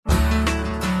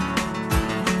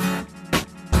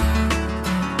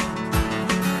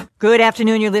Good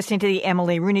afternoon. You're listening to the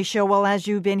Emily Rooney Show. Well, as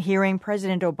you've been hearing,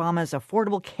 President Obama's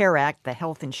Affordable Care Act, the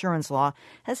health insurance law,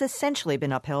 has essentially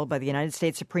been upheld by the United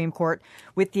States Supreme Court,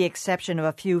 with the exception of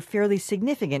a few fairly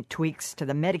significant tweaks to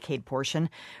the Medicaid portion.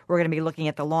 We're going to be looking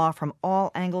at the law from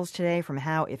all angles today, from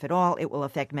how, if at all, it will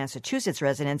affect Massachusetts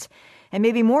residents, and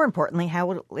maybe more importantly,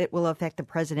 how it will affect the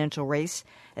presidential race,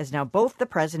 as now both the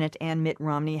president and Mitt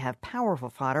Romney have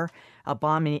powerful fodder.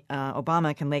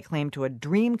 Obama can lay claim to a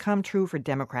dream come true for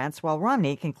Democrats, while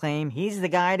Romney can claim he's the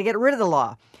guy to get rid of the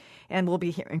law. And we'll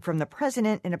be hearing from the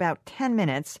president in about 10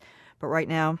 minutes. But right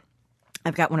now,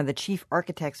 I've got one of the chief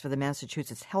architects for the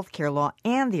Massachusetts health care law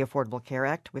and the Affordable Care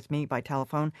Act with me by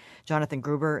telephone. Jonathan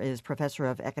Gruber is professor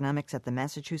of economics at the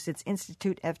Massachusetts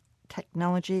Institute of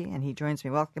Technology, and he joins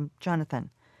me. Welcome, Jonathan.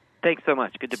 Thanks so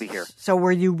much. Good to be here. So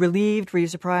were you relieved? Were you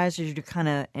surprised? Or did you kind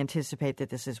of anticipate that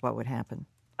this is what would happen?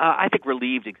 I think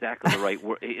relieved is exactly the right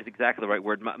word.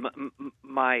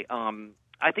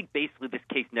 I think basically this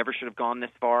case never should have gone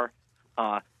this far.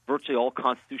 Virtually all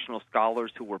constitutional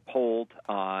scholars who were polled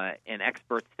and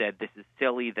experts said this is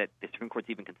silly that the Supreme Court's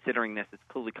even considering this. It's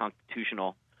clearly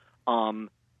constitutional.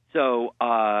 So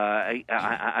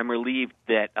I'm relieved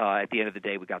that at the end of the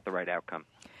day we got the right outcome.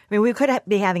 I mean, we could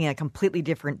be having a completely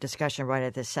different discussion right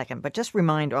at this second, but just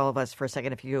remind all of us for a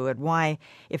second, if you would, why,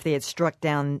 if they had struck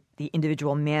down the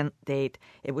individual mandate,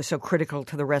 it was so critical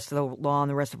to the rest of the law, and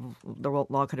the rest of the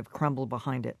law could have crumbled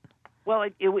behind it. Well,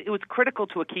 it was critical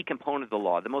to a key component of the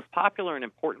law. The most popular and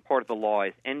important part of the law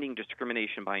is ending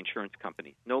discrimination by insurance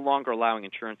companies, no longer allowing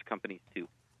insurance companies to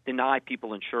deny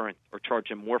people insurance or charge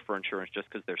them more for insurance just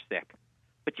because they're sick.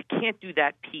 But you can't do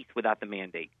that piece without the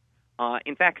mandate.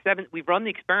 In fact, we've run the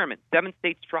experiment. 7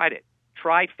 states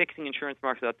tried fixing insurance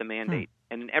marks without the mandate,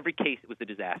 and in every case it was a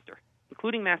disaster,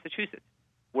 including Massachusetts,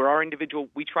 where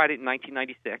we tried it in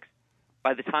 1996.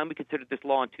 By the time we considered this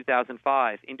law in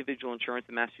 2005, individual insurance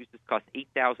in Massachusetts cost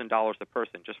 $8,000 a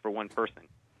person, just for one person.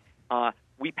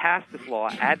 We passed this law,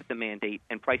 added the mandate,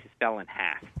 and prices fell in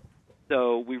half.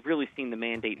 So we've really seen the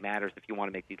mandate matters if you want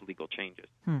to make these legal changes.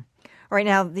 All right,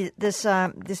 now, this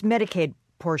Medicaid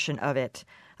portion of it,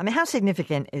 I mean, how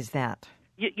significant is that?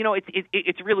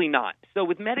 It's really not. So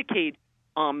with Medicaid,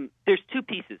 there's two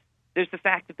pieces. There's the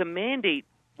fact that the mandate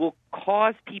will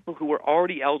cause people who are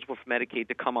already eligible for Medicaid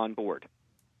to come on board.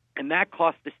 And that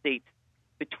costs the states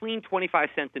between 25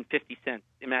 cents and 50 cents.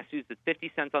 In Massachusetts,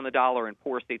 50 cents on the dollar, and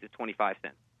poor states it's 25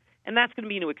 cents. And that's going to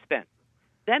be a new expense.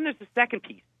 Then there's the second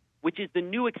piece, which is the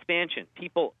new expansion.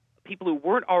 People who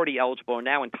weren't already eligible are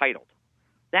now entitled.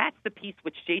 That's the piece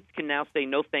which states can now say,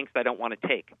 no thanks, I don't want to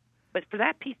take. But for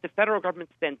that piece, the federal government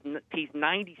pays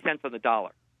 90 cents on the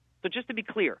dollar. So just to be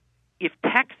clear, if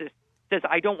Texas says,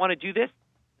 I don't want to do this,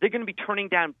 they're going to be turning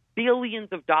down billions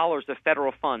of dollars of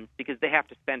federal funds because they have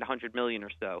to spend $100 million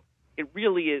or so. It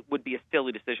really would be a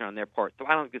silly decision on their part. So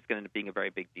I don't think it's going to end up being a very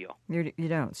big deal. You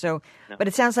don't. So, no. But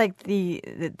it sounds like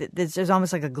there's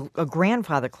almost like a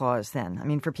grandfather clause then. I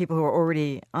mean, for people who are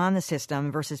already on the system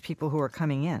versus people who are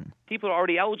coming in. People who are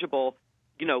already eligible,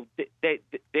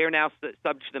 they're now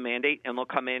subject to the mandate, and they'll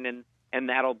come in, and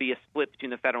that'll be a split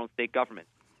between the federal and state government.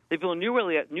 If people are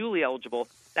newly eligible,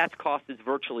 that cost is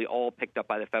virtually all picked up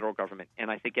by the federal government. And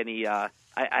I think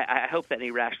I hope that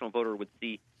any rational voter would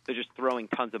see they're just throwing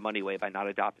tons of money away by not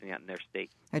adopting that in their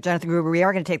state. All right, Jonathan Gruber, we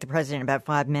are going to take the president in about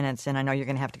 5 minutes, and I know you're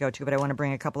going to have to go too, but I want to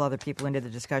bring a couple other people into the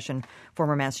discussion.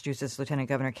 Former Massachusetts Lieutenant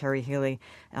Governor Kerry Healey,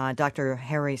 Dr.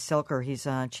 Harry Selker, he's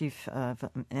chief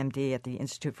MD at the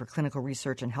Institute for Clinical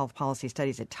Research and Health Policy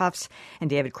Studies at Tufts, and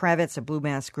David Kravitz, a Blue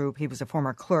Mask Group. He was a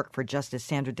former clerk for Justice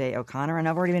Sandra Day O'Connor, and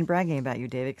I've already been bragging about you,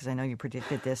 David, because I know you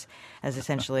predicted this as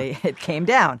essentially it came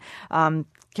down.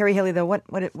 Kerry Healey, though,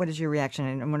 what is your reaction?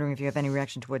 And I'm wondering if you have any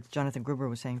reaction to what Jonathan Gruber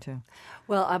was saying, too.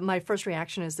 Well, my first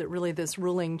reaction is that really this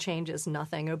ruling changes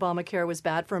nothing. Obamacare was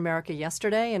bad for America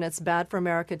yesterday, and it's bad for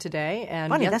America today.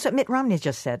 And funny, that's what Mitt Romney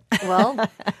just said. Well,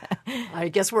 I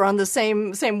guess we're on the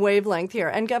same wavelength here.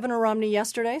 And Governor Romney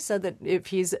yesterday said that if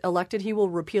he's elected, he will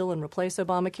repeal and replace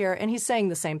Obamacare. And he's saying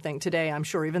the same thing today, I'm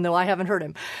sure, even though I haven't heard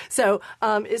him. So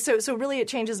really it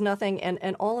changes nothing.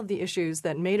 And all of the issues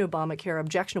that made Obamacare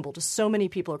objectionable to so many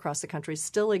people across the country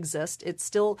still exist. It's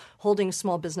still holding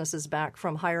small businesses back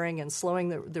from hiring and slowing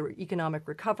their economic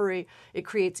recovery. It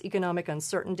creates economic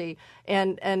uncertainty,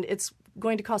 and it's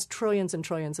going to cost trillions and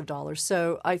trillions of dollars.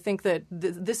 So I think that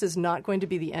this is not going to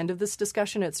be the end of this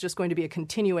discussion. It's just going to be a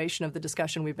continuation of the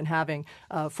discussion we've been having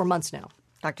for months now.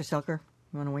 Dr. Selker?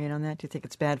 You want to weigh in on that? Do you think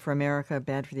it's bad for America,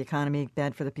 bad for the economy,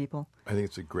 bad for the people? I think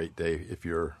it's a great day if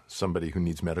you're somebody who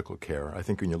needs medical care. I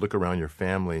think when you look around your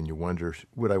family and you wonder,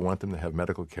 would I want them to have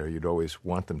medical care, you'd always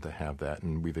want them to have that.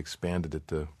 And we've expanded it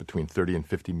to between 30 and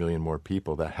 50 million more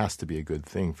people. That has to be a good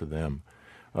thing for them.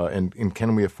 And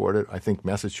can we afford it? I think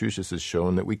Massachusetts has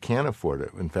shown that we can afford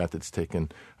it. In fact, it's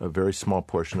taken a very small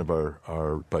portion of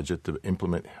our budget to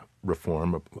implement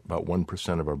reform, about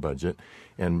 1% of our budget,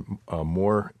 and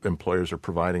more employers are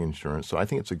providing insurance. So I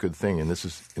think it's a good thing, and this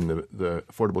is in the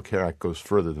Affordable Care Act goes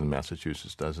further than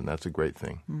Massachusetts does, and that's a great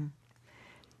thing. Mm.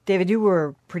 David, you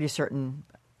were pretty certain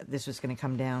this was going to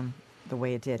come down the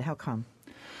way it did. How come?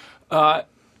 The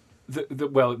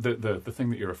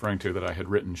thing that you're referring to that I had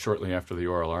written shortly after the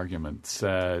oral argument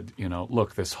said,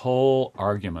 look, this whole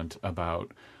argument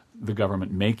about the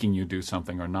government making you do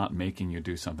something or not making you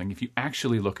do something, if you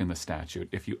actually look in the statute,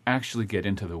 if you actually get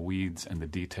into the weeds and the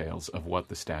details of what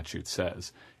the statute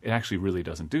says, it actually really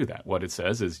doesn't do that. What it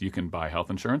says is you can buy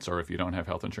health insurance, or if you don't have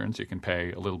health insurance, you can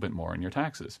pay a little bit more in your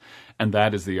taxes. And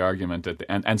that is the argument at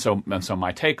the end. And so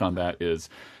my take on that is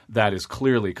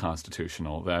clearly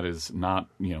constitutional. That is not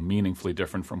meaningfully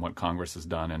different from what Congress has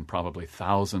done and probably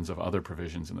thousands of other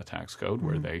provisions in the tax code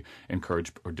where they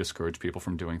encourage or discourage people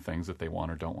from doing things that they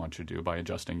want or don't want you to do by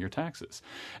adjusting your taxes.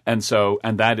 And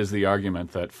that is the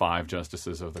argument that 5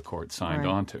 justices of the court signed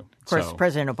on to. Of course,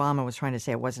 President Obama was trying to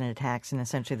say it wasn't a tax, and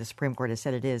essentially the Supreme Court has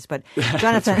said it is. But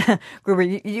Jonathan Gruber,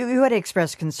 you had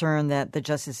expressed concern that the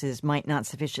justices might not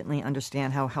sufficiently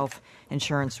understand how health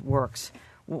insurance works.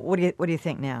 What do you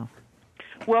think now?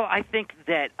 Well, I think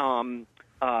that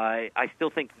I still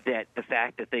think that the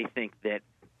fact that they think that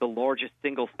the largest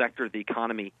single sector of the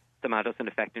economy somehow doesn't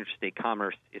affect interstate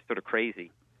commerce is sort of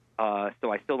crazy.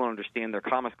 So I still don't understand their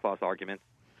Commerce Clause arguments.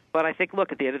 But I think,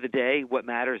 look, at the end of the day, what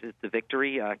matters is the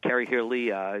victory. Kerry Healey,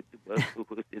 who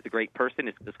is a great person,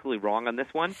 is clearly wrong on this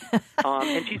one.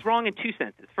 And she's wrong in 2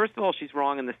 senses. First of all, she's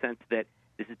wrong in the sense that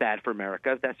this is bad for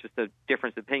America. That's just a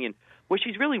difference of opinion. What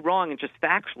she's really wrong and just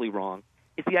factually wrong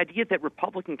is the idea that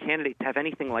Republican candidates have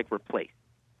anything like replace.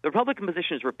 The Republican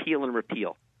position is repeal and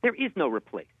repeal. There is no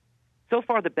replace. So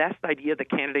far, the best idea that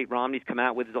candidate Romney's come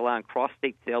out with is allowing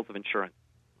cross-state sales of insurance.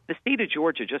 The state of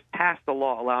Georgia just passed a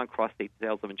law allowing cross-state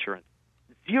sales of insurance.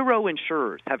 0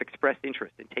 insurers have expressed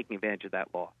interest in taking advantage of that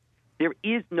law. There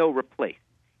is no replace.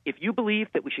 If you believe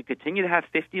that we should continue to have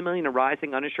 50 million or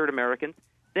rising uninsured Americans,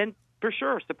 then for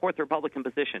sure support the Republican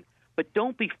position. But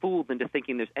don't be fooled into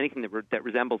thinking there's anything that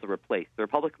resembles a replace. The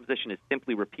Republican position is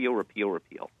simply repeal, repeal,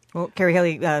 repeal. Well, Kerry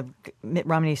Healey, Mitt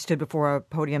Romney stood before a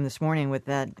podium this morning with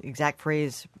that exact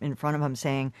phrase in front of him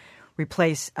saying,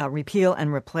 repeal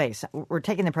and replace. We're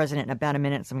taking the president in about a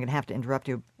minute, so I'm going to have to interrupt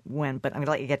you but I'm going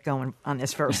to let you get going on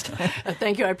this first.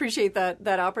 Thank you. I appreciate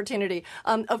that opportunity.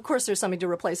 Of course, there's something to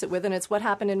replace it with, and it's what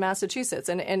happened in Massachusetts.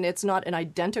 And it's not an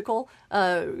identical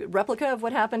replica of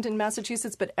what happened in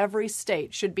Massachusetts, but every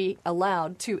state should be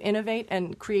allowed to innovate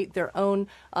and create their own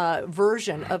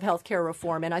version of healthcare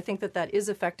reform. And I think that is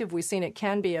effective. We've seen it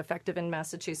can be effective in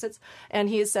Massachusetts. And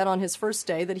he has said on his first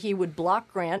day that he would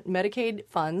block grant Medicaid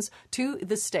funds to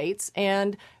the states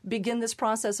and begin this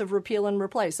process of repeal and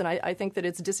replace. And I think that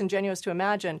it's disingenuous to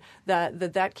imagine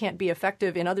that can't be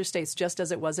effective in other states just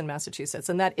as it was in Massachusetts.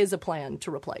 And that is a plan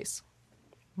to replace.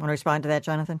 Want to respond to that,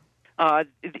 Jonathan?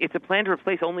 It's a plan to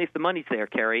replace only if the money's there,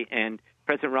 Kerry. And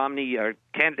President Romney, or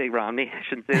candidate Romney, I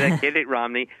shouldn't say that, candidate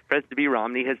Romney, President-to-be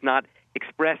Romney, has not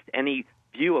expressed any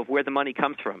view of where the money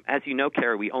comes from. As you know,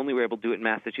 Kerry, we only were able to do it in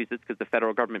Massachusetts because the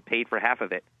federal government paid for half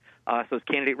of it. So is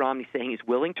candidate Romney saying he's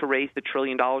willing to raise the $1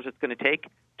 trillion it's going to take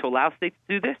to allow states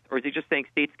to do this? Or is he just saying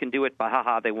states can do it, but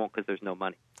they won't because there's no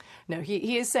money? No,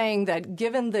 he is saying that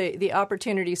given the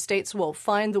opportunity, states will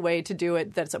find the way to do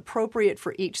it that's appropriate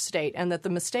for each state, and that the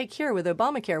mistake here with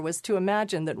Obamacare was to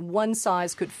imagine that one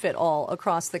size could fit all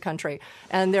across the country.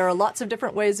 And there are lots of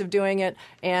different ways of doing it,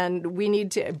 and we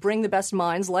need to bring the best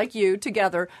minds like you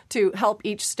together to help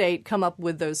each state come up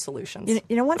with those solutions.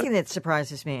 One thing that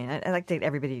surprises me, and I'd like to get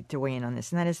everybody to weigh in on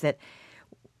this, and that is that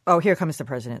here comes the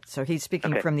president. So he's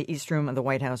speaking from the East Room of the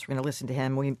White House. We're going to listen to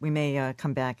him. We may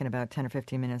come back in about 10 or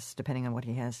 15 minutes, depending on what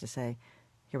he has to say.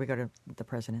 Here we go to the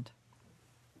president.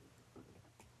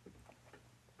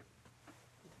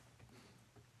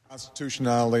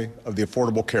 Constitutionality of the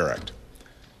Affordable Care Act,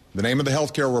 the name of the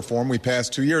health care reform we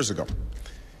passed 2 years ago.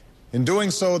 In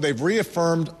doing so, they've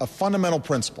reaffirmed a fundamental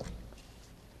principle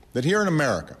that here in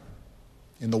America,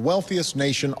 in the wealthiest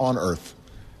nation on earth,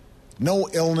 no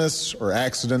illness or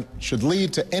accident should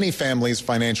lead to any family's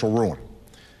financial ruin.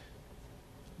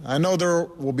 I know there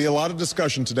will be a lot of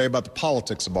discussion today about the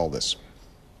politics of all this,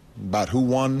 about who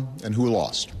won and who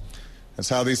lost. That's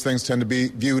how these things tend to be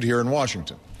viewed here in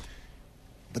Washington.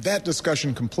 But that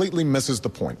discussion completely misses the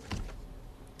point.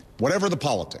 Whatever the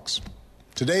politics,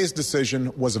 today's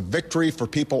decision was a victory for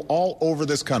people all over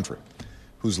this country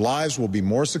whose lives will be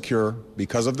more secure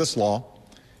because of this law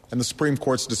and the Supreme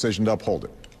Court's decision to uphold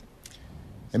it.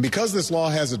 And because this law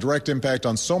has a direct impact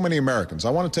on so many Americans, I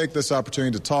want to take this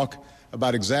opportunity to talk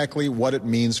about exactly what it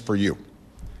means for you.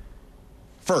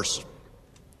 First,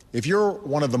 if you're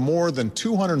one of the more than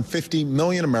 250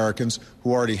 million Americans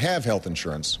who already have health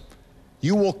insurance,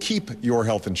 you will keep your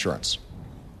health insurance.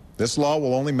 This law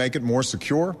will only make it more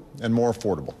secure and more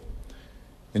affordable.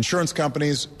 Insurance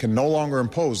companies can no longer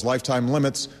impose lifetime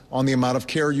limits on the amount of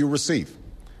care you receive.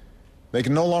 They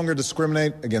can no longer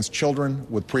discriminate against children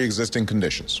with pre-existing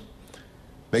conditions.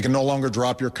 They can no longer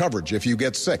drop your coverage if you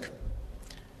get sick.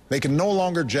 They can no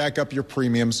longer jack up your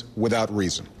premiums without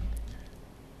reason.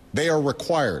 They are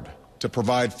required to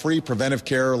provide free preventive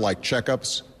care like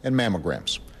checkups and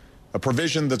mammograms, a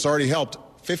provision that's already helped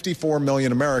 54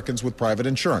 million Americans with private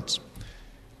insurance.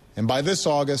 And by this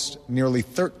August, nearly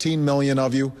 13 million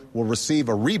of you will receive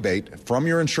a rebate from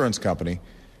your insurance company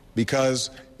because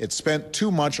it spent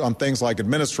too much on things like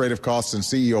administrative costs and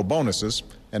CEO bonuses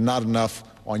and not enough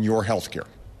on your health care.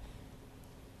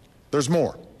 There's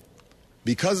more.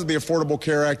 Because of the Affordable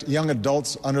Care Act, young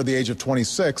adults under the age of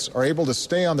 26 are able to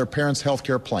stay on their parents' health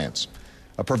care plans,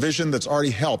 a provision that's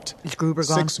already helped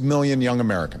 6 million young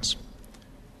Americans.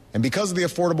 And because of the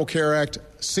Affordable Care Act,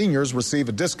 seniors receive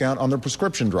a discount on their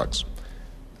prescription drugs,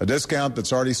 a discount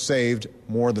that's already saved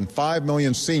more than 5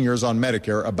 million seniors on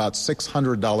Medicare about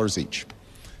 $600 each.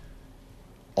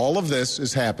 All of this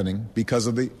is happening because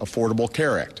of the Affordable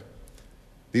Care Act.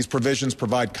 These provisions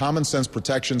provide common sense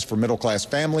protections for middle-class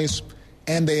families,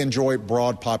 and they enjoy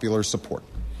broad popular support.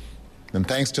 And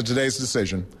thanks to today's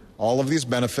decision, all of these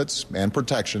benefits and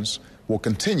protections will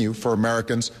continue for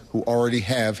Americans who already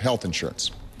have health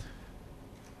insurance.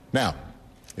 Now,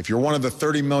 if you're one of the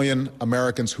 30 million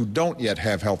Americans who don't yet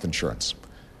have health insurance,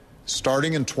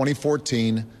 starting in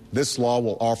 2014, this law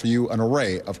will offer you an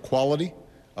array of quality,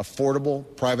 affordable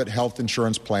private health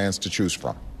insurance plans to choose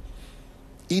from.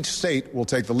 Each state will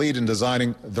take the lead in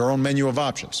designing their own menu of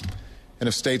options. And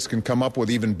if states can come up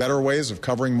with even better ways of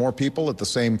covering more people at the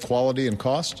same quality and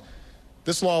cost,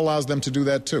 this law allows them to do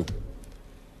that too.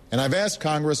 And I've asked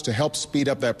Congress to help speed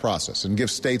up that process and give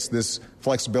states this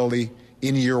flexibility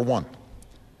in year one.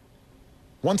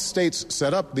 Once states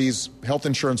set up these health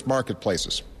insurance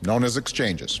marketplaces, known as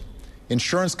exchanges,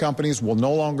 insurance companies will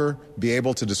no longer be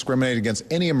able to discriminate against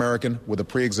any American with a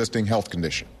pre-existing health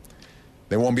condition.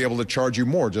 They won't be able to charge you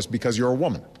more just because you're a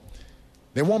woman.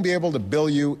 They won't be able to bill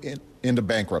you into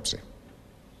bankruptcy.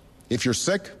 If you're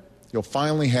sick, you'll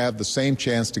finally have the same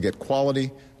chance to get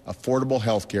quality, affordable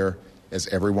health care as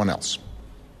everyone else.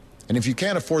 And if you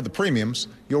can't afford the premiums,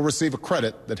 you'll receive a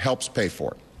credit that helps pay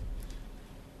for it.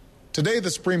 Today,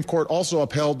 the Supreme Court also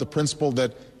upheld the principle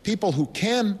that people who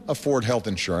can afford health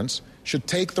insurance should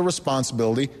take the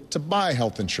responsibility to buy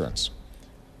health insurance.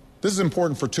 This is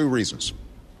important for two reasons.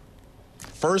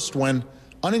 First, when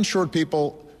uninsured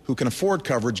people who can afford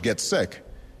coverage get sick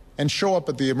and show up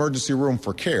at the emergency room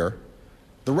for care,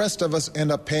 the rest of us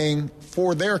end up paying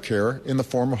for their care in the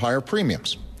form of higher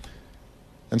premiums.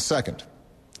 And second,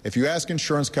 if you ask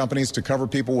insurance companies to cover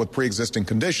people with pre-existing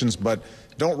conditions but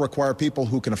don't require people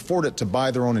who can afford it to buy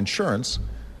their own insurance,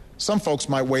 some folks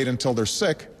might wait until they're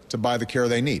sick to buy the care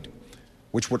they need,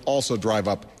 which would also drive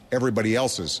up everybody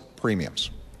else's premiums.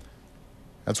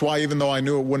 That's why, even though I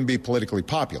knew it wouldn't be politically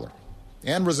popular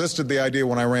and resisted the idea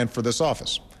when I ran for this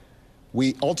office,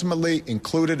 we ultimately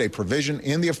included a provision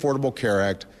in the Affordable Care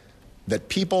Act that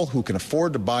people who can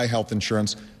afford to buy health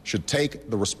insurance should take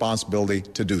the responsibility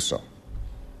to do so.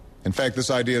 In fact, this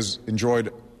idea has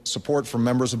enjoyed support from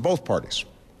members of both parties,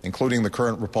 including the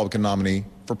current Republican nominee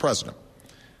for president.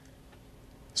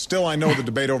 Still, I know the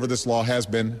debate over this law has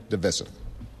been divisive.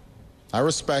 I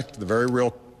respect the very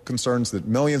real concerns that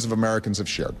millions of Americans have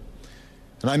shared.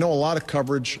 And I know a lot of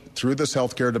coverage through this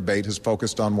health care debate has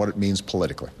focused on what it means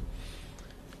politically.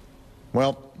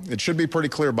 Well, it should be pretty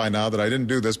clear by now that I didn't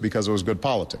do this because it was good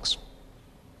politics.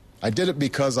 I did it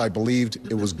because I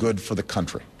believed it was good for the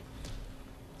country.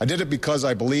 I did it because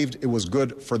I believed it was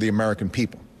good for the American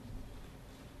people.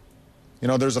 You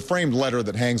know, there's a framed letter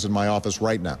that hangs in my office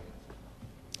right now.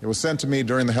 It was sent to me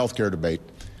during the health care debate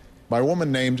by a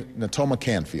woman named Natoma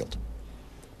Canfield.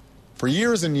 For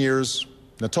years and years,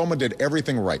 Natoma did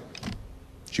everything right.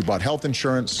 She bought health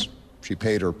insurance, she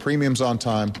paid her premiums on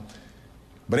time,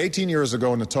 but 18 years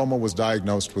ago, Natoma was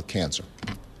diagnosed with cancer.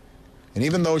 And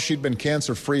even though she'd been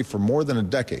cancer-free for more than a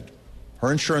decade,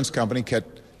 her insurance company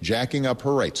kept jacking up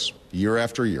her rates year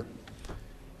after year.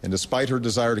 And despite her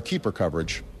desire to keep her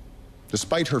coverage,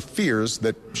 despite her fears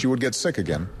that she would get sick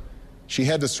again, she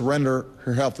had to surrender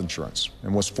her health insurance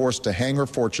and was forced to hang her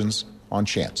fortunes on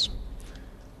chance.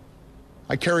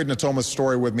 I carried Natoma's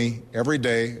story with me every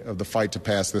day of the fight to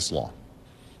pass this law.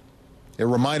 It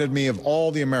reminded me of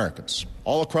all the Americans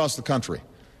all across the country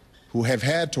who have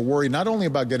had to worry not only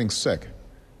about getting sick,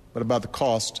 but about the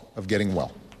cost of getting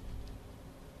well.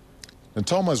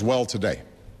 Natoma is well today,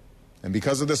 and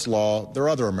because of this law, there are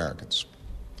other Americans,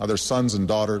 other sons and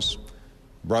daughters,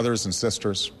 brothers and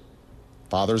sisters,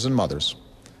 fathers and mothers,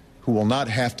 who will not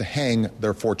have to hang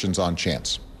their fortunes on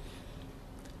chance.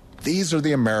 These are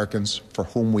the Americans for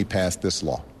whom we passed this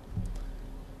law.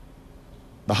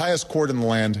 The highest court in the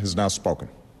land has now spoken.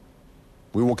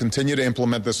 We will continue to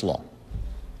implement this law,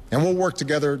 and we'll work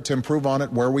together to improve on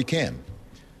it where we can.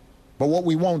 But what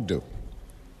we won't do,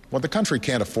 what the country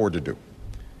can't afford to do,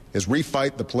 is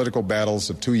refight the political battles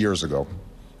of 2 years ago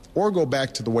or go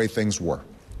back to the way things were.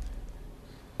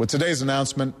 With today's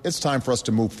announcement, it's time for us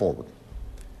to move forward,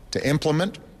 to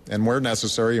implement and, where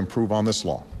necessary, improve on this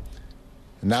law.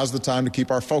 And now's the time to keep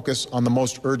our focus on the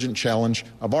most urgent challenge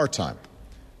of our time,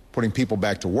 putting people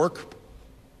back to work,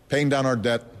 paying down our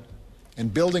debt,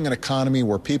 and building an economy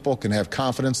where people can have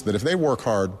confidence that if they work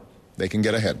hard, they can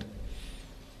get ahead.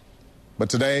 But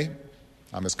today,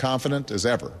 I'm as confident as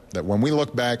ever that when we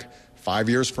look back 5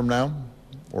 years from now,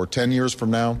 or 10 years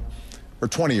from now, or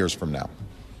 20 years from now,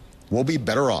 we'll be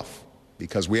better off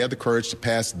because we had the courage to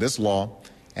pass this law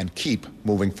and keep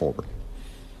moving forward.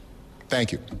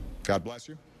 Thank you. God bless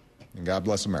you, and God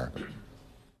bless America.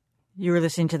 You are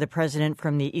listening to the president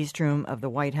from the East Room of the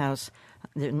White House.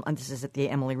 This is at the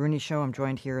Emily Rooney Show. I'm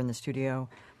joined here in the studio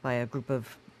by a group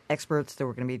of experts that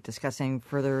we're going to be discussing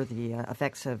further the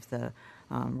effects of the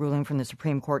ruling from the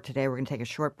Supreme Court today. We're going to take a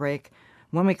short break.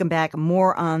 When we come back,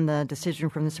 more on the decision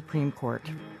from the Supreme Court.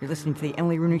 You're listening to the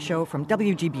Emily Rooney Show from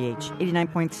WGBH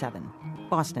 89.7,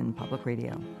 Boston Public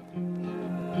Radio.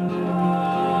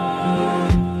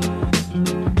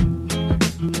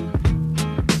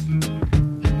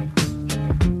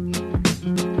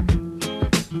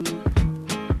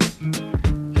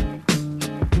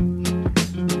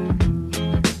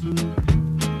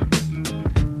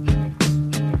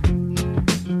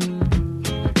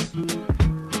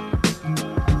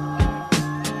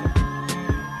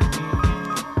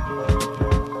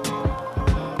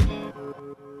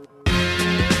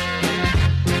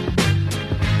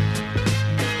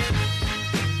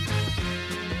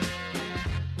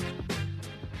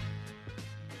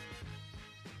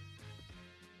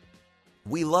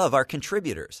 We love our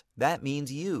contributors. That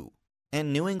means you.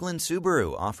 And New England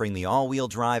Subaru offering the all-wheel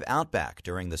drive Outback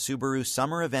during the Subaru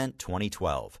Summer Event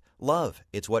 2012. Love,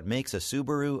 it's what makes a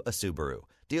Subaru a Subaru.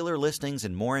 Dealer listings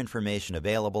and more information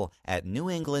available at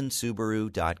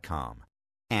newenglandsubaru.com.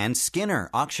 And Skinner,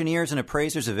 auctioneers and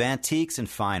appraisers of antiques and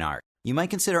fine art. You might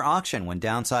consider auction when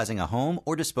downsizing a home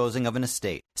or disposing of an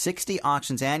estate. 60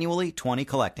 auctions annually, 20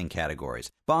 collecting categories.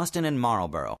 Boston and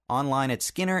Marlborough. Online at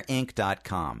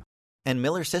skinnerinc.com. And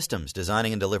Miller Systems,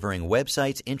 designing and delivering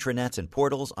websites, intranets, and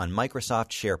portals on Microsoft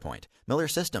SharePoint. Miller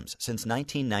Systems, since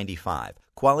 1995.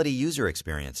 Quality user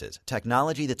experiences,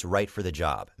 technology that's right for the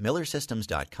job.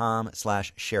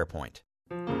 millersystems.com/SharePoint.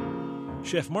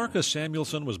 Chef Marcus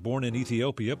Samuelsson was born in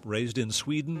Ethiopia, raised in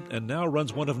Sweden, and now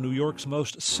runs one of New York's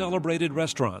most celebrated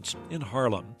restaurants in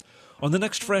Harlem. On the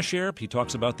next Fresh Air, he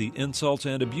talks about the insults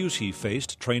and abuse he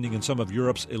faced training in some of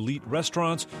Europe's elite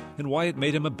restaurants and why it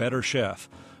made him a better chef.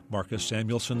 Marcus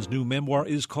Samuelsson's new memoir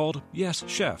is called Yes,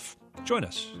 Chef. Join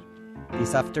us.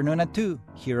 This afternoon at 2,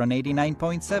 here on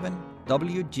 89.7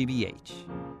 WGBH.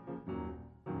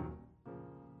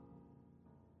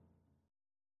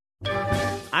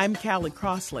 I'm Callie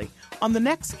Crossley. On the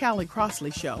next Callie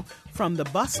Crossley Show, from the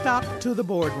bus stop to the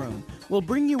boardroom, we'll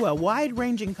bring you a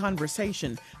wide-ranging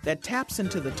conversation that taps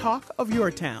into the talk of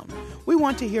your town. We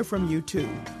want to hear from you, too.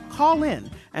 Call in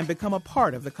and become a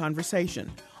part of the conversation.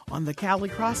 On the Callie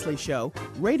Crossley Show,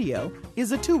 radio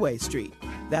is a two-way street.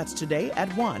 That's today at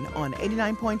 1 on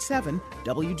 89.7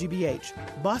 WGBH,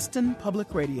 Boston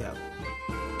Public Radio.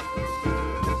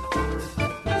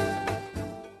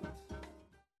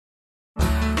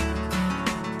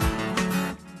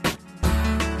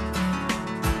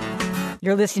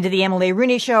 You're listening to the Emily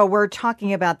Rooney Show. We're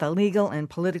talking about the legal and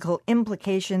political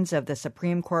implications of the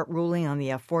Supreme Court ruling on the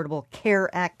Affordable Care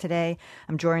Act today.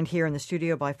 I'm joined here in the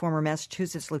studio by former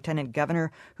Massachusetts Lieutenant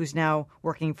Governor, who's now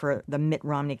working for the Mitt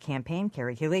Romney campaign,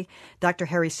 Kerry Healey, Dr.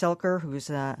 Harry Selker, who's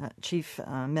a chief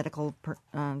medical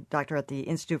doctor at the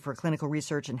Institute for Clinical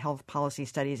Research and Health Policy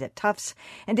Studies at Tufts,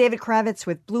 and David Kravitz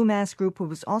with Blue Mask Group, who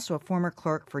was also a former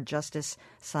clerk for Justice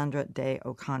Sandra Day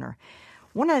O'Connor.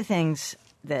 One of the things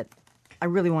that I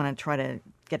really want to try to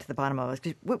get to the bottom of it,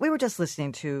 because we were just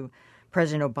listening to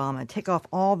President Obama take off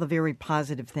all the very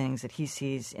positive things that he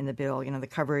sees in the bill. You know, the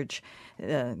coverage,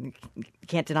 you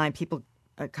can't deny people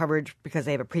coverage because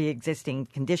they have a pre-existing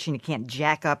condition. You can't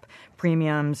jack up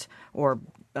premiums or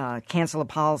cancel a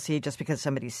policy just because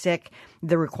somebody's sick.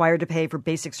 They're required to pay for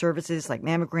basic services like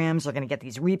mammograms. They're going to get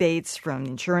these rebates from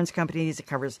insurance companies. It's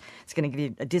going to give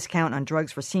you a discount on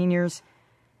drugs for seniors.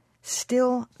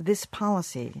 Still, this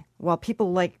policy, while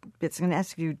people it's going to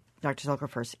ask you, Dr. Selker,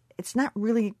 first, it's not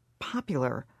really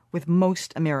popular with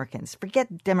most Americans.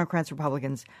 Forget Democrats,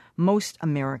 Republicans. Most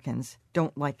Americans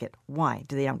don't like it. Why?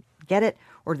 Do they don't get it,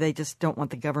 or do they just don't want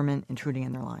the government intruding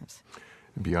in their lives?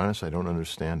 To be honest, I don't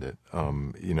understand it.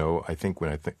 I think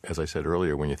as I said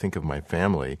earlier, when you think of my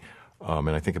family, and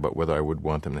I think about whether I would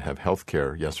want them to have health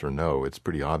care, yes or no, it's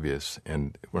pretty obvious.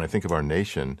 And when I think of our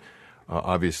nation,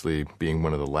 obviously being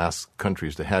one of the last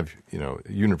countries to have,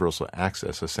 universal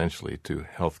access essentially to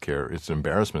health care, it's an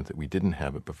embarrassment that we didn't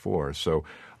have it before. So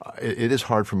it is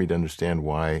hard for me to understand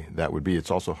why that would be.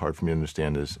 It's also hard for me to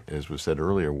understand, as was said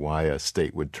earlier, why a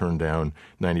state would turn down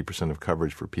 90% of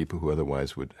coverage for people who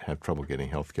otherwise would have trouble getting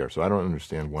health care. So I don't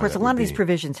understand why. Of course, a lot of these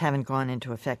provisions haven't gone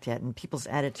into effect yet, and people's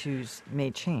attitudes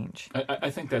may change. I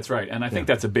think that's right, and I think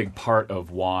that's a big part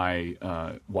of why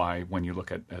when you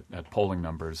look at polling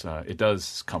numbers, it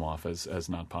does come off as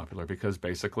not popular, because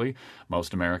basically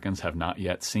most Americans have not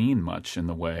yet seen much in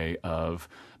the way of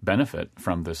benefit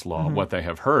from this law. Mm-hmm. What they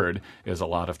have heard is a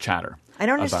lot of chatter. I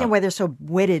don't understand why they're so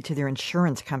wedded to their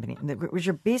insurance company, which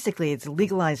are basically, it's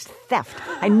legalized theft.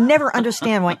 I never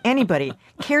understand why anybody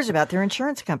cares about their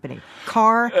insurance company.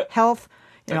 Car, health,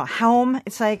 home.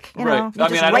 It's like, you right.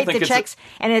 just write the checks,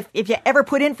 and if you ever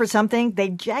put in for something, they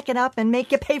jack it up and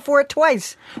make you pay for it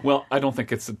twice. Well, I don't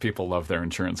think it's that people love their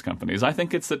insurance companies. I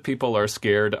think it's that people are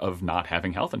scared of not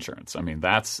having health insurance. I mean,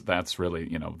 that's really,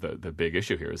 the big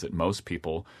issue here is that most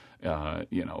people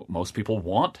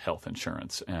want health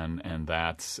insurance, and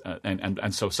that's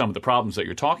and so some of the problems that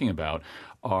you're talking about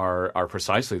are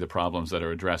precisely the problems that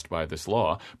are addressed by this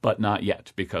law, but not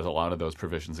yet, because a lot of those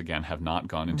provisions, again, have not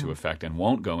gone into effect and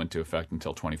won't go into effect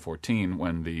until 2014,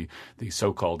 when the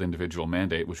so-called individual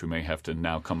mandate, which we may have to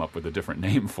now come up with a different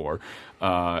name for,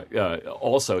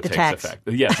 also takes effect.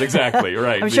 Yes, exactly,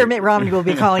 right. I'm sure Mitt Romney will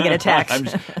be calling it a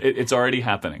tax. It's already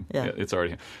happening. Yeah. It's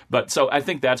already. But so I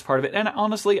think that's part of it. And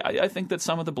honestly, I think that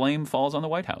some of the blame falls on the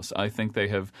White House. I think they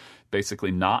have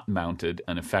basically not mounted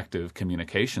an effective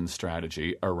communication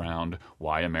strategy around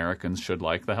why Americans should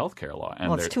like the health care law.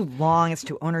 And it's too long. It's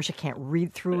too onerous. You can't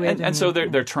read through it. And so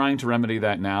they're trying to remedy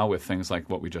that now with things like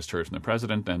what we just heard from the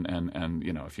president. And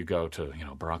if you go to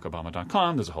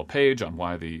BarackObama.com, there's a whole page on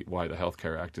why the Health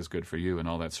Care Act is good for you and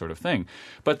all that sort of thing.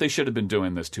 But they should have been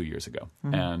doing this 2 years ago.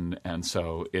 Mm-hmm. And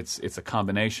so it's a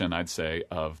combination, I'd say,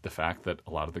 of the fact that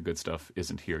a lot of the good stuff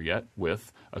isn't here yet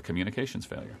with a communications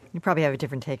failure. You probably have a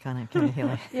different take on it, Kerry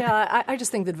Healey. Yeah, I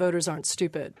just think that voters aren't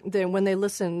stupid. When they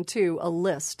listen to a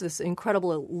list, this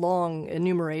incredible long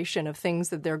enumeration of things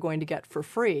that they're going to get for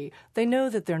free, they know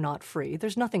that they're not free.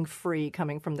 There's nothing free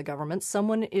coming from the government.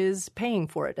 Someone is paying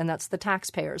for it, and that's the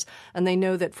taxpayers. And they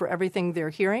know that for everything they're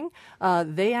hearing,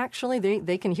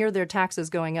 they can hear their taxes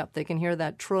going up. They can hear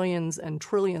that trillions and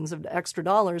trillions of extra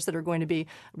dollars that are going to be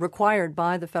required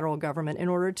by the federal government in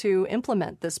order to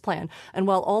implement this plan. And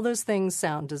while all those things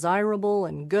sound desirable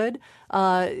and good,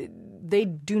 they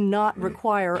do not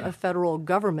require a federal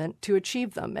government to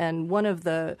achieve them. And one of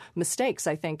the mistakes,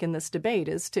 I think, in this debate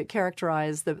is to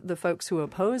characterize the folks who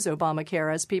oppose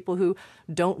Obamacare as people who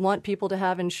don't want people to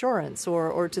have insurance,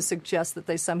 or to suggest that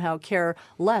they somehow care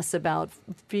less about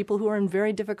people who are in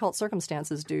very difficult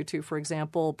circumstances due to, for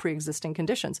example, pre-existing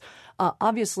conditions.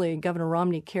 Obviously, Governor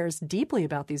Romney cares deeply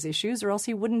about these issues, or else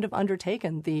he wouldn't have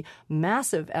undertaken the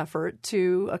massive effort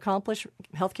to accomplish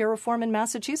healthcare reform in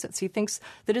Massachusetts. He thinks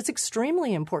that it's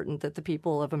extremely important that the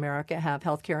people of America have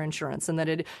health care insurance, and that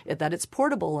it's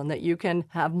portable, and that you can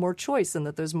have more choice, and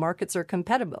that those markets are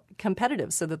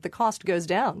competitive so that the cost goes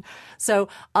down. So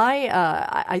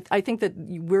I think that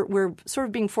we're sort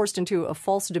of being forced into a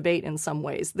false debate in some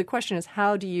ways. The question is,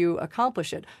 how do you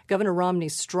accomplish it? Governor Romney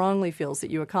strongly feels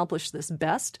that you accomplish this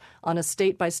best on a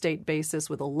state-by-state basis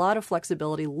with a lot of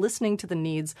flexibility, listening to the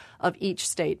needs of each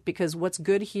state, because what's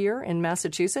good here in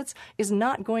Massachusetts is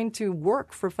not going to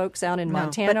work for folks out in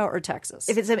Montana or Texas.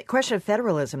 If it's a question of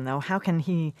federalism, though, how can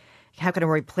a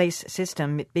replace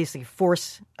system basically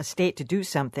force a state to do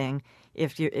something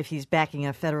if he's backing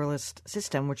a federalist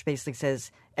system, which basically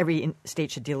says every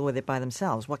state should deal with it by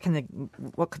themselves? What could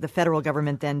the federal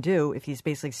government then do if he's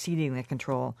basically ceding the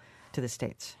control to the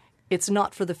states? It's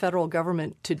not for the federal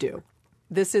government to do.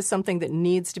 This is something that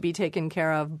needs to be taken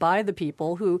care of by the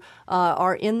people who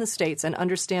are in the states and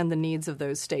understand the needs of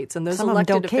those states. And those Some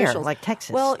elected of them don't officials, care, like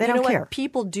Texas. Well, they you don't know care. What?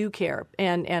 People do care,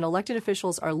 and elected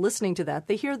officials are listening to that.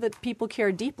 They hear that people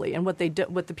care deeply, and what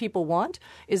the people want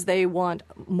is they want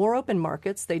more open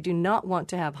markets. They do not want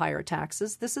to have higher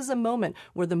taxes. This is a moment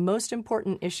where the most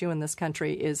important issue in this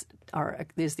country is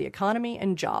the economy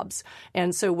and jobs.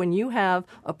 And so when you have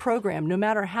a program, no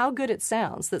matter how good it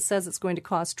sounds, that says it's going to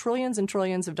cost trillions and trillions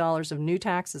of dollars of new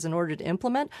taxes in order to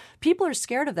implement, people are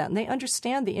scared of that, and they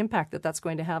understand the impact that that's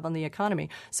going to have on the economy.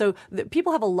 So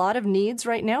people have a lot of needs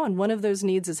right now, and one of those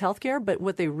needs is healthcare, but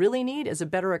what they really need is a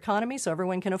better economy so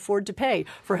everyone can afford to pay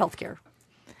for healthcare.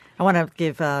 I want to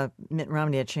give Mitt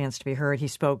Romney a chance to be heard. He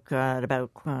spoke at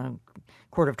about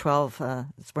 12:15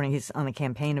 this morning. He's on the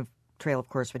campaign trail, of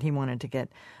course, but he wanted to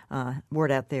get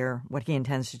word out there what he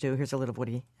intends to do. Here's a little of what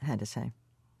he had to say.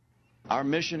 Our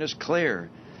mission is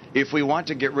clear. If we want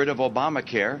to get rid of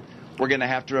Obamacare, we're going to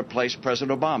have to replace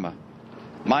President Obama.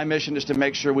 My mission is to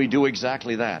make sure we do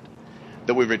exactly that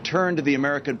we return to the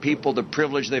American people the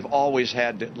privilege they've always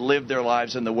had to live their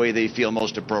lives in the way they feel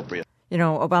most appropriate. You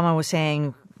know, Obama was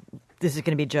saying this is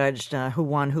going to be judged who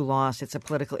won, who lost. It's a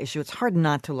political issue. It's hard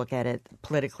not to look at it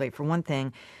politically. For one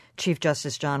thing, Chief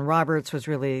Justice John Roberts was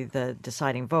really the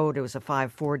deciding vote. It was a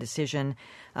 5-4 decision.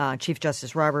 Chief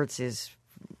Justice Roberts is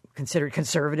considered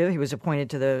conservative. He was appointed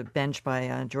to the bench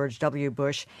by George W.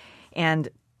 Bush. And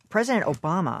President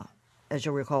Obama, as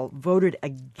you'll recall, voted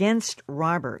against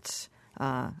Roberts'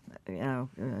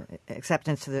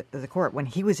 acceptance to the court when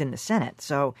he was in the Senate.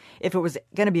 So if it was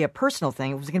going to be a personal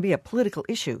thing, it was going to be a political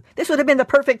issue. This would have been the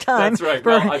perfect time for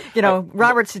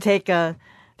Roberts to take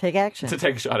action. To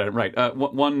take a shot at it, right.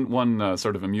 One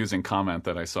sort of amusing comment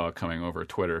that I saw coming over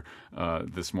Twitter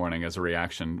this morning as a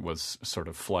reaction was sort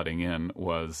of flooding in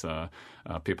was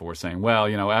people were saying, well,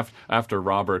 you know, after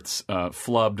Roberts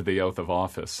flubbed the oath of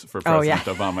office for President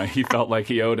Obama, he felt like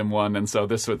he owed him one, and so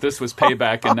this was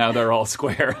payback, and now they're all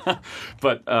square.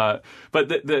 But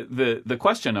the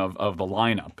question of the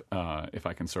lineup, if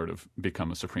I can sort of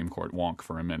become a Supreme Court wonk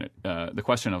for a minute, the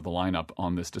question of the lineup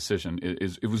on this decision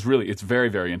it's very,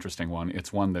 very interesting one.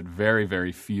 It's one that very,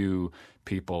 very few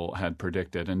people had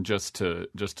predicted. And just to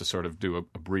sort of do a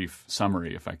brief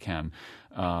summary, if I can,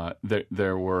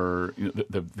 there were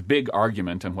the big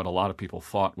argument, and what a lot of people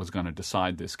thought was going to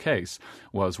decide this case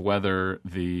was whether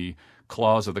the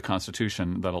clause of the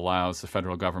Constitution that allows the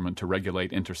federal government to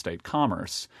regulate interstate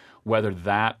commerce, whether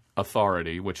that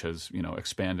authority, which has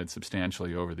expanded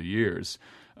substantially over the years,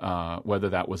 whether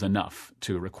that was enough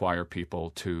to require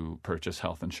people to purchase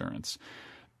health insurance.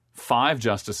 5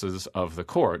 justices of the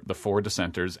court, the 4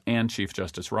 dissenters and Chief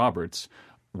Justice Roberts,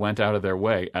 went out of their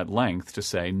way at length to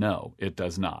say, no, it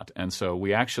does not. And so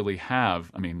we actually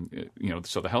have,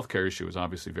 so the healthcare issue is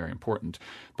obviously very important,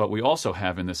 but we also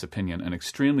have in this opinion an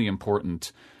extremely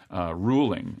important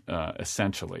ruling,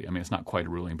 essentially. I mean, it's not quite a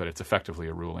ruling, but it's effectively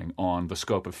a ruling on the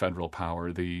scope of federal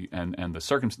power. The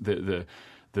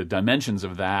dimensions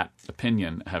of that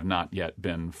opinion have not yet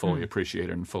been fully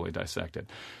appreciated and fully dissected.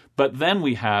 But then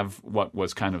we have what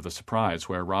was kind of the surprise,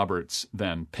 where Roberts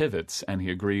then pivots and he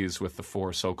agrees with the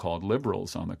 4 so-called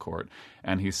liberals on the court,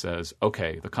 and he says,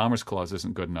 okay, the Commerce Clause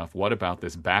isn't good enough. What about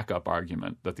this backup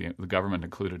argument that the government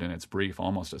included in its brief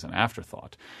almost as an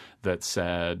afterthought that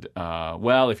said,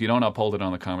 well, if you don't uphold it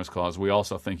on the Commerce Clause, we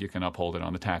also think you can uphold it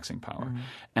on the taxing power. Mm-hmm.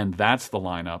 And that's the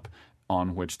lineup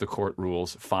on which the court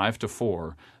rules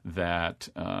 5-4 that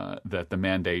the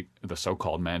mandate, the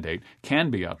so-called mandate, can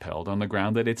be upheld on the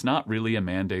ground that it's not really a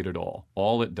mandate at all.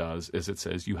 All it does is it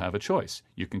says you have a choice.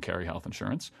 You can carry health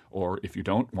insurance, or if you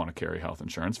don't want to carry health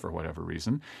insurance for whatever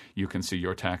reason, you can see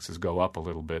your taxes go up a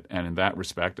little bit. And in that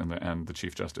respect, and the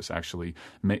Chief Justice actually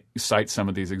cites some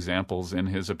of these examples in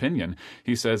his opinion,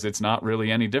 he says it's not really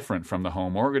any different from the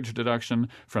home mortgage deduction,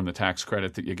 from the tax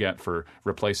credit that you get for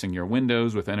replacing your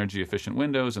windows with energy efficient efficient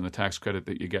windows and the tax credit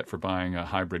that you get for buying a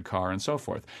hybrid car and so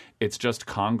forth. It's just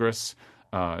Congress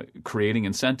creating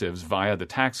incentives via the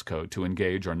tax code to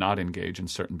engage or not engage in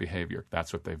certain behavior.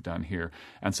 That's what they've done here.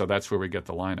 And so that's where we get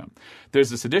the lineup. There's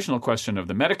this additional question of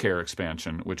the Medicare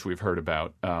expansion, which we've heard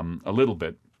about a little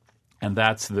bit. And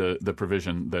that's the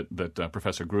provision that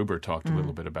Professor Gruber talked a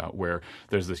little bit about, where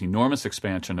there's this enormous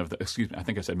expansion of I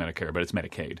think I said Medicare, but it's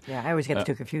Medicaid. Yeah, I always get the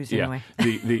two confused anyway.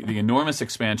 The enormous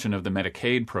expansion of the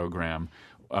Medicaid program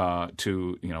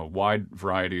to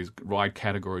wide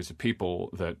categories of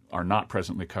people that are not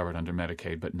presently covered under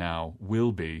Medicaid but now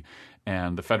will be,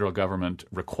 and the federal government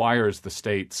requires the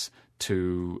states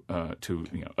to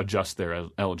adjust their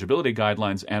eligibility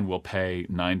guidelines and will pay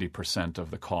 90% of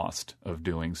the cost of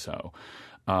doing so.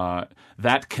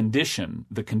 The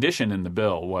condition in the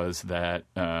bill was that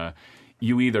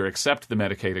you either accept the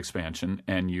Medicaid expansion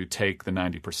and you take the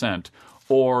 90%,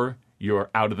 or you're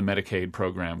out of the Medicaid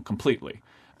program completely.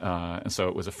 And so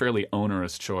it was a fairly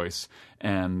onerous choice,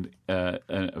 and a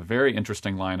very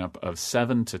interesting lineup of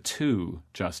 7-2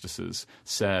 justices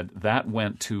said that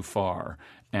went too far,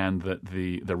 and that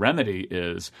the remedy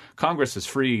is Congress is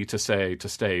free to say to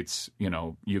states,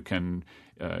 you can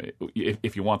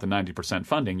if you want the 90%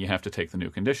 funding, you have to take the new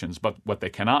conditions. But what they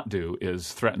cannot do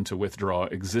is threaten to withdraw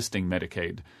existing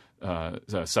Medicaid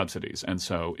subsidies. And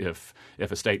so if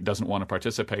a state doesn't want to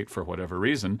participate for whatever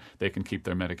reason, they can keep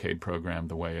their Medicaid program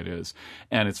the way it is.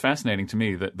 And it's fascinating to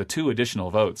me that the two additional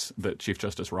votes that Chief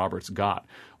Justice Roberts got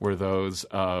were those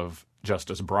of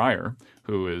Justice Breyer,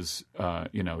 who is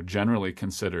generally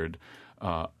considered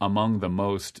among the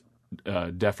most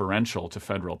deferential to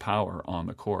federal power on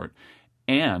the court,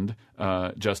 and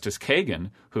Justice Kagan,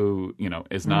 who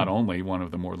is not only one of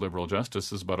the more liberal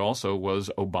justices, but also was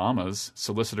Obama's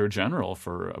Solicitor General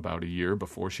for about a year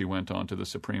before she went on to the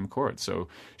Supreme Court. So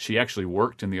she actually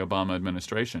worked in the Obama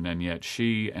administration, and yet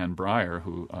she and Breyer,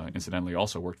 who incidentally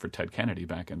also worked for Ted Kennedy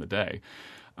back in the day,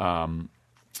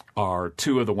 are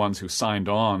two of the ones who signed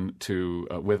on to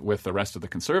with the rest of the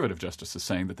conservative justices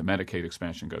saying that the Medicaid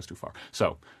expansion goes too far.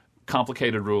 So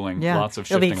complicated ruling, lots of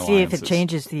shifting alliances. See if it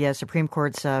changes the Supreme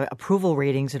Court's approval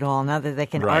ratings at all, now that they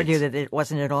can argue that it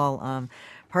wasn't at all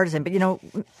partisan. But,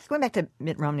 going back to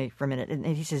Mitt Romney for a minute, and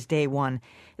he says day one,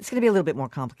 it's going to be a little bit more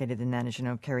complicated than that, as you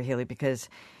know, Kerry Healey, because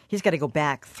he's got to go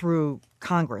back through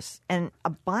Congress. And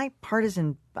a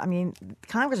bipartisan,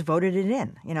 Congress voted it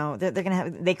in. They're going to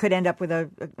have, they could end up with a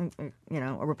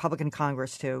Republican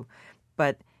Congress too.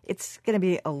 But it's going to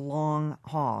be a long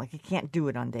haul. Like, you can't do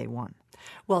it on day one.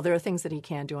 Well, there are things that he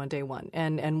can do on day one,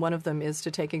 and one of them is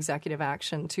to take executive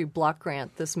action to block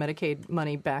grant this Medicaid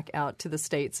money back out to the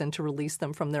states and to release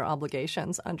them from their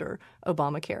obligations under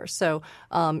Obamacare. So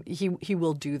he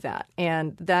will do that,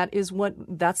 and that's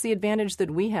the advantage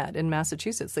that we had in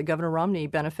Massachusetts that Governor Romney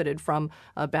benefited from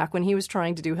back when he was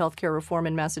trying to do health care reform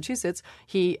in Massachusetts.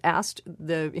 He asked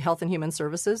the Health and Human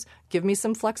Services, give me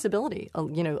some flexibility,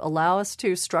 allow us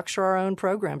to structure our own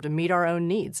program to meet our own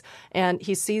needs, and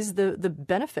he sees the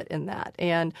benefit in that.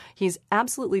 And he's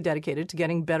absolutely dedicated to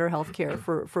getting better health care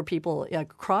for people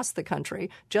across the country,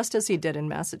 just as he did in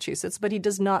Massachusetts. But he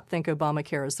does not think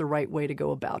Obamacare is the right way to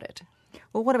go about it.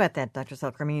 Well, what about that, Dr.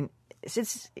 Selker?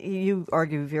 Since you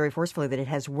argue very forcefully that it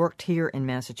has worked here in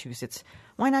Massachusetts,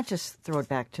 why not just throw it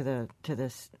back to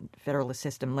the federalist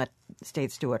system, let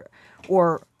states do it?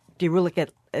 Or do you look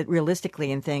at it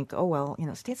realistically and think,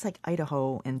 states like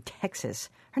Idaho and Texas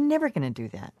are never going to do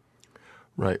that?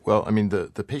 Right. Well,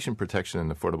 the Patient Protection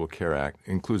and Affordable Care Act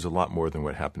includes a lot more than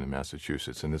what happened in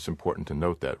Massachusetts, and it's important to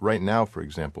note that. Right now, for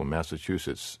example, in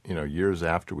Massachusetts, years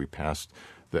after we passed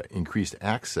the increased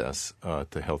access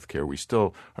to health care, we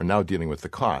still are now dealing with the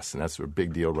costs, and that's a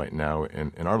big deal right now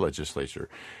in our legislature.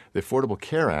 The Affordable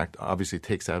Care Act obviously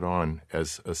takes that on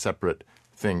as a separate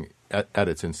thing at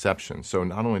its inception. So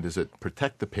not only does it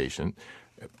protect the patient,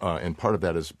 and part of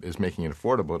that is making it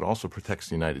affordable, it also protects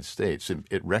the United States.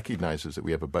 It recognizes that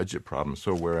we have a budget problem.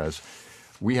 So whereas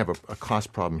we have a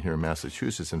cost problem here in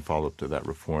Massachusetts in follow-up to that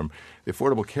reform, the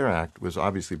Affordable Care Act was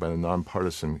obviously by the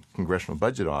nonpartisan Congressional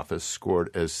Budget Office scored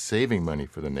as saving money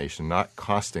for the nation, not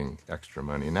costing extra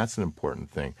money. And that's an important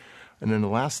thing. And then the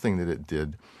last thing that it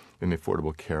did in the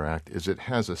Affordable Care Act is it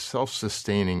has a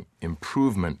self-sustaining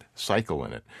improvement cycle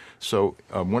in it. So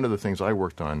one of the things I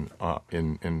worked on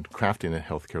in crafting the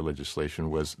healthcare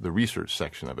legislation was the research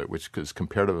section of it, which is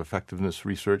comparative effectiveness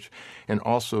research, and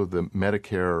also the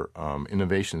Medicare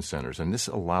innovation centers. And this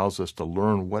allows us to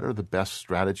learn what are the best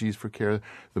strategies for care,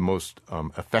 the most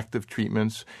effective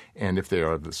treatments, and if they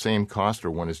are the same cost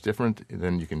or one is different,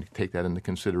 then you can take that into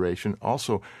consideration.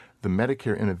 Also, the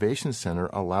Medicare Innovation Center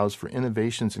allows for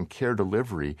innovations in care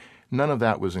delivery. None of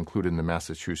that was included in the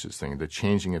Massachusetts thing, the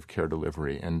changing of care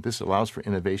delivery. And this allows for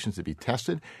innovations to be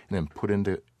tested and then put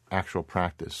into actual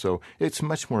practice. So it's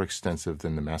much more extensive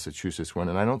than the Massachusetts one.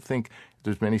 And I don't think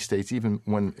there's many states, even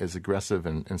one as aggressive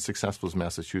and successful as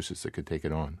Massachusetts, that could take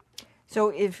it on. So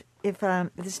if the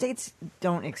states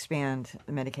don't expand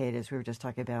the Medicaid, as we were just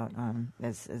talking about,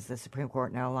 as the Supreme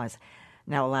Court now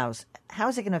allows, how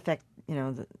is it going to affect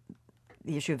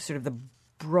the issue of sort of the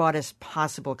broadest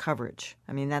possible coverage?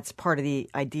 I mean, that's part of the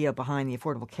idea behind the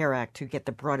Affordable Care Act, to get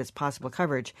the broadest possible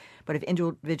coverage. But if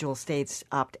individual states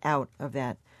opt out of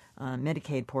that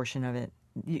Medicaid portion of it,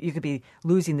 you could be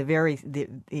losing the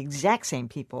exact same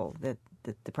people that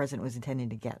the president was intending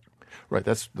to get. Right.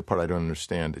 That's the part I don't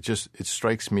understand. It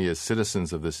strikes me as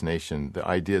citizens of this nation, the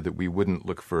idea that we wouldn't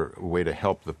look for a way to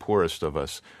help the poorest of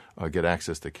us get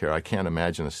access to care. I can't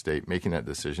imagine a state making that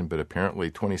decision, but apparently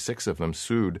 26 of them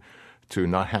sued to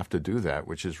not have to do that,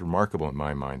 which is remarkable in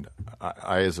my mind.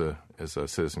 I as a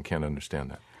citizen, can't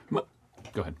understand that.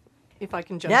 Go ahead. If I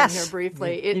can jump in here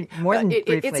briefly.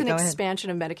 It's an Go expansion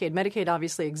of Medicaid. Medicaid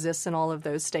obviously exists in all of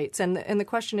those states. And the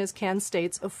question is, can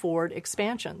states afford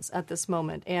expansions at this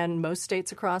moment? And most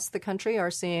states across the country are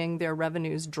seeing their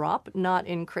revenues drop, not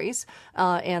increase.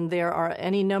 And there are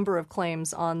any number of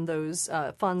claims on those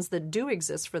funds that do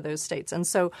exist for those states. And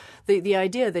so the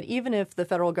idea that even if the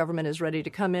federal government is ready to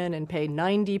come in and pay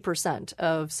 90%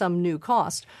 of some new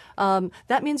cost,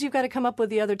 that means you've got to come up with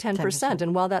the other 10%.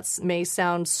 And while that may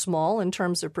sound small in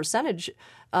terms of percentage,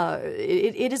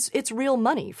 it's real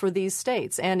money for these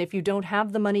states. And if you don't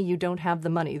have the money, you don't have the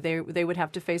money. They would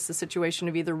have to face the situation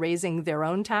of either raising their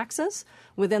own taxes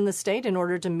within the state in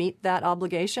order to meet that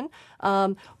obligation,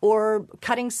 or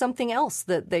cutting something else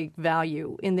that they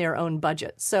value in their own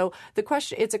budget. So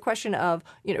it's a question of,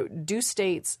 do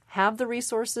states have the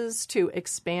resources to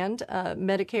expand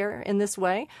Medicare in this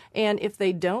way? And if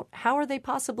they don't, how are they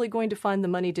possibly going to find the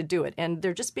money to do it? And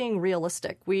they're just being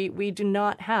realistic. We do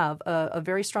not have a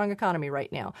very strong economy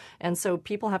right now, and so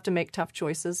people have to make tough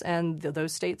choices. And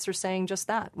those states are saying just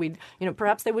that.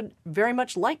 Perhaps they would very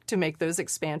much like to make those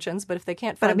expansions, but if they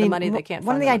can't find the money, they can't.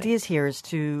 One find of the money. ideas here is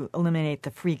to eliminate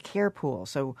the free care pool.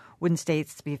 So wouldn't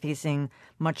states be facing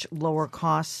much lower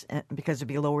costs because there'd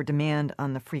be a lower demand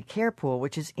on the free care pool,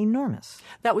 which is enormous?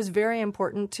 That was very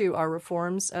important to our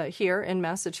reforms here in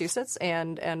Massachusetts,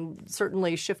 and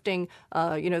certainly shifting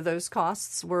those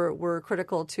costs were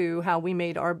critical to how we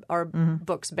made our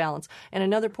books balance. And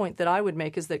another point that I would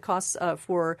make is that costs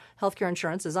for healthcare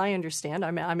insurance, as I understand,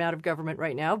 I'm out of government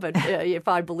right now, but if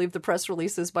I believe the press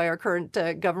releases by our current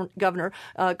governor,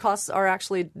 costs are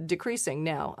actually decreasing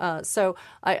now. So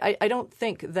I don't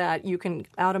think that you can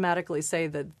automatically say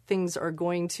that things are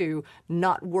going to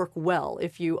not work well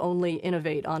if you only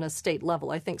innovate on a state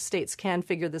level. I think states can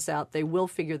figure this out. They will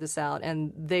figure this out,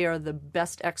 and they are the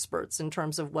best experts in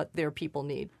terms of what their people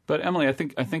need. But Emily, I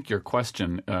think your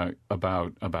question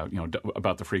about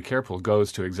the free care pool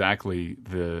goes to exactly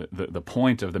the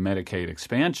point of the Medicaid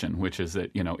expansion, which is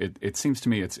that it seems to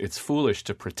me it's foolish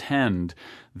to pretend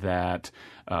that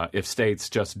if states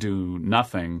just do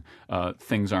nothing,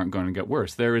 things aren't going to get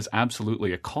worse. There is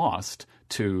absolutely a cost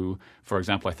to, for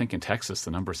example, I think in Texas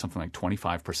the number is something like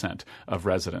 25% of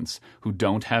residents who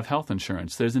don't have health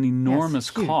insurance. There's an enormous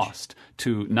cost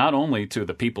to not only to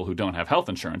the people who don't have health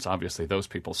insurance, obviously those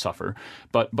people suffer,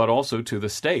 but also to the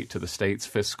state's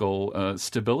fiscal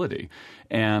stability.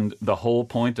 And the whole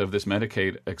point of this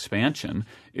Medicaid expansion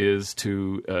is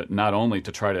to not only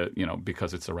to try to,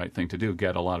 because it's the right thing to do,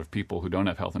 get a lot of people who don't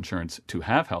have health insurance to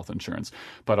have health insurance,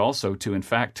 but also to, in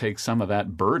fact, take some of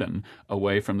that burden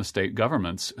away from the state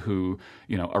governments who,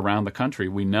 around the country,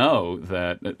 we know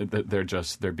that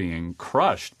they're being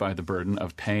crushed by the burden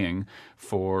of paying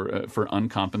for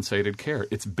uncompensated care.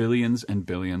 It's billions and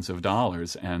billions of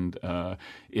dollars. And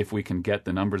if we can get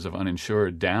the numbers of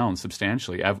uninsured down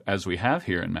substantially, as we have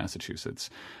here in Massachusetts,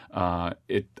 I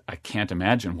can't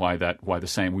imagine why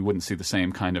we wouldn't see the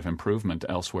same kind of improvement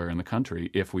elsewhere in the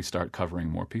country if we start covering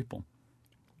more people.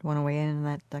 Want to weigh in on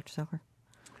that, Dr. Selker?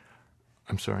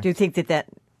 I'm sorry. Do you think that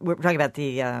we're talking about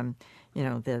the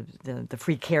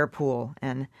free care pool,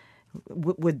 and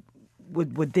would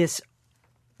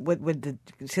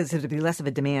since there would be less of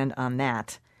a demand on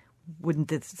that, wouldn't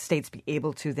the states be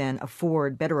able to then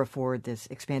better afford this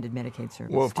expanded Medicaid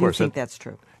service? Well, of course. Do you think that's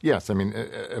true? Yes. I mean,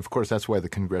 of course, that's why the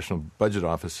Congressional Budget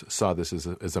Office saw this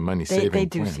as a money-saving They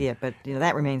do plan. see it, but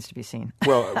that remains to be seen.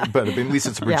 Well, but at least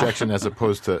it's a projection as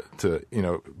opposed to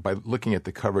by looking at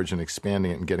the coverage and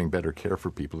expanding it and getting better care for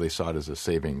people, they saw it as a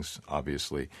savings,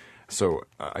 obviously. So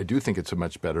I do think it's a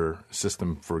much better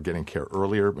system for getting care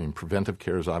earlier. I mean, preventive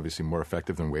care is obviously more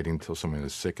effective than waiting until someone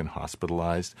is sick and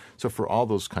hospitalized. So for all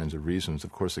those kinds of reasons,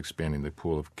 of course, expanding the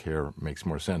pool of care makes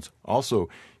more sense. Also,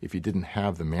 if you didn't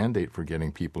have the mandate for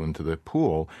getting people into the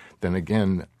pool, then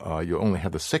again, you only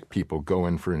have the sick people go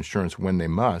in for insurance when they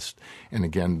must. And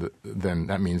again, then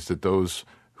that means that those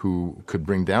who could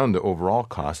bring down the overall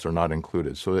costs are not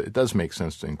included. So it does make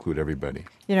sense to include everybody.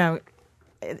 You know,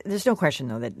 there's no question,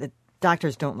 though, that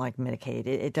doctors don't like Medicaid.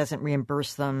 It doesn't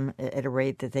reimburse them at a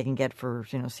rate that they can get for,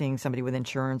 seeing somebody with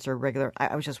insurance or regular.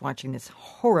 I was just watching this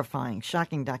horrifying,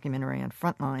 shocking documentary on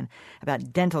Frontline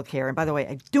about dental care. And by the way,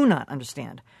 I do not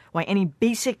understand why any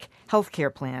basic health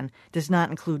care plan does not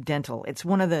include dental. It's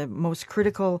one of the most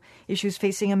critical issues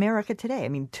facing America today. I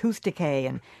mean, tooth decay,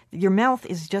 and your mouth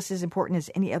is just as important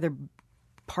as any other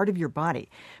part of your body.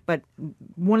 But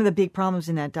one of the big problems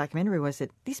in that documentary was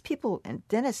that these people and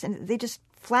dentists, and they just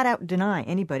flat out deny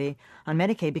anybody on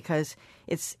Medicaid because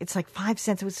it's like 5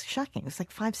 cents. It was shocking. It's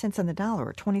like 5 cents on the dollar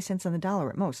or 20 cents on the dollar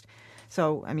at most.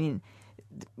 So, I mean,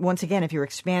 once again, if you're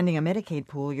expanding a Medicaid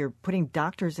pool, you're putting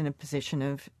doctors in a position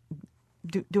of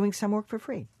doing some work for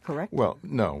free, correct? Well,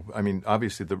 no. I mean,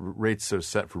 obviously the rates that are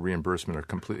set for reimbursement are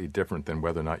completely different than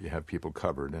whether or not you have people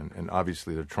covered. And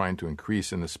obviously they're trying to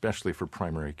increase, and especially for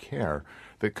primary care,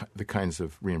 the kinds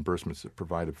of reimbursements that are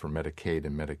provided for Medicaid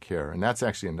and Medicare. And that's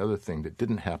actually another thing that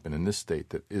didn't happen in this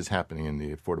state that is happening in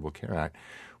the Affordable Care Act,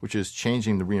 which is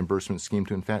changing the reimbursement scheme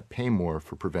to, in fact, pay more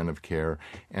for preventive care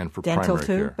and for dental primary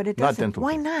too, care. But it doesn't. Not dental.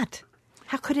 Why not?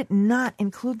 How could it not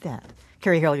include that?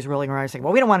 Kerry Healey's rolling around saying,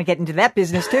 well, we don't want to get into that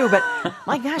business too, but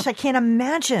my gosh, I can't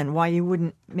imagine why you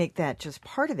wouldn't make that just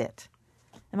part of it.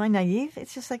 Am I naive?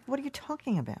 It's just like, what are you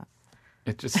talking about?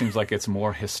 It just seems like it's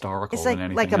more historical it's like, than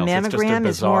anything like a else. mammogram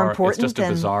is more important. It's just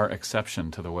a bizarre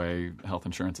exception to the way health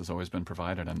insurance has always been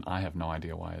provided, and I have no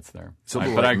idea why it's there.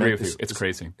 But I agree with you. It's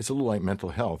crazy. It's a little like mental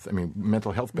health. I mean,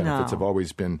 mental health benefits have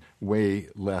always been way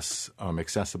less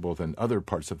accessible than other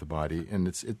parts of the body, and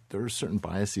there are certain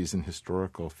biases and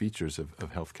historical features of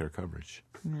healthcare coverage.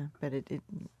 Yeah, but I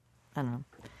don't know.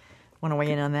 Want to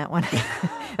weigh in on that one?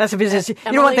 That's a business. You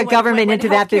Emily, don't want the government when into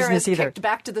that business is either. Kicked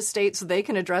back to the states, so they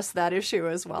can address that issue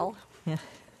as well. Yeah.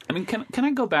 I mean, can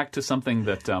I go back to something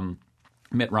that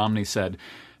Mitt Romney said,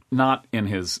 not in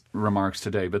his remarks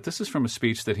today, but this is from a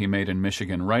speech that he made in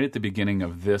Michigan right at the beginning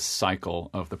of this cycle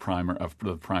of the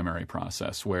primary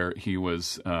process, where he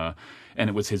was, and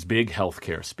it was his big health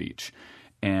care speech.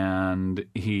 And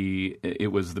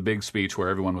it was the big speech where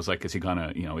everyone was like, is he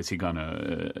gonna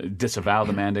disavow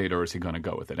the mandate, or is he gonna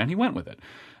go with it? And he went with it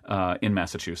in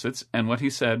Massachusetts. And what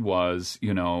he said was,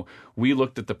 we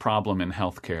looked at the problem in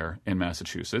healthcare in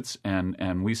Massachusetts,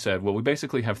 and we said, well, we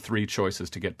basically have three choices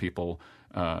to get people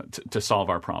to solve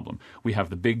our problem. We have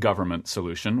the big government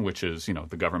solution, which is,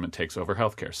 the government takes over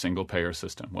healthcare, single payer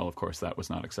system. Well, of course, that was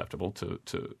not acceptable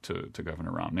to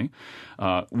Governor Romney.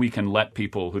 We can let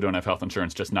people who don't have health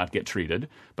insurance just not get treated.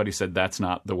 But he said that's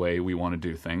not the way we want to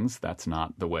do things. That's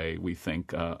not the way we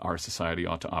think our society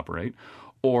ought to operate.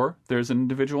 Or there's an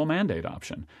individual mandate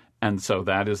option. And so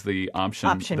that is the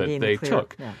option that they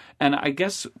took. Yeah. And I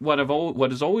guess what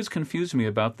has always confused me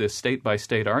about this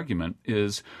state-by-state argument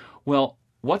is, well,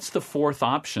 what's the fourth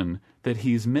option that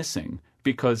he's missing?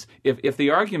 Because if the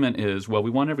argument is, well, we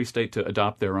want every state to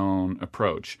adopt their own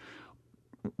approach,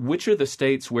 which are the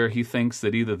states where he thinks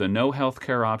that either the no health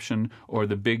care option or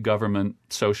the big government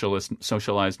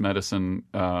socialized medicine,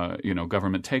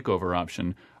 government takeover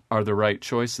option are the right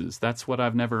choices? That's what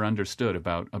I've never understood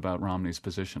about Romney's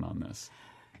position on this.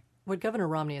 What Governor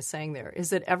Romney is saying there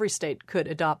is that every state could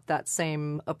adopt that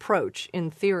same approach in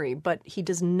theory, but he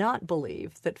does not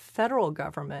believe that federal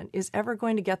government is ever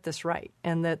going to get this right,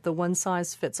 and that the one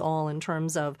size fits all in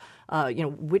terms of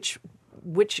which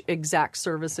exact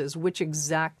services, which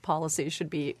exact policies should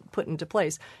be put into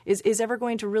place is ever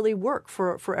going to really work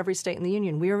for every state in the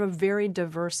union. We are a very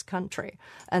diverse country.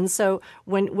 And so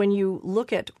when you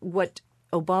look at what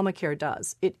Obamacare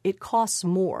does, it costs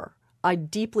more. I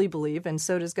deeply believe, and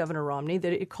so does Governor Romney,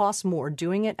 that it costs more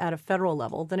doing it at a federal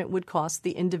level than it would cost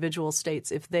the individual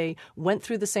states if they went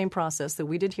through the same process that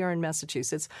we did here in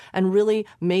Massachusetts and really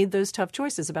made those tough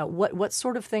choices about what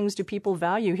sort of things do people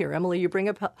value here. Emily, you bring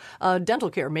up dental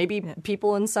care. Maybe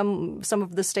people in some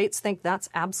of the states think that's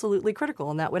absolutely critical,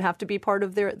 and that would have to be part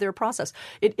of their process.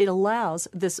 It allows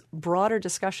this broader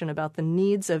discussion about the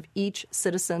needs of each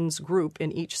citizen's group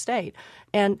in each state.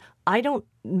 And I don't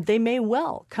they may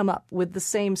well come up with the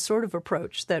same sort of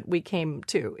approach that we came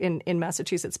to in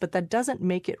Massachusetts, but that doesn't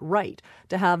make it right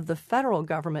to have the federal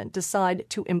government decide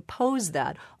to impose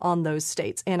that on those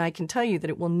states. And I can tell you that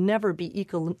it will never be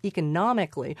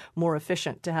economically more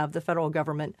efficient to have the federal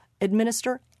government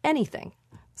administer anything.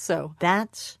 So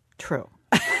that's true.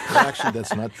 Well, actually,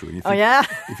 that's not true.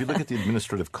 If you look at the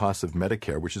administrative costs of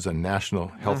Medicare, which is a national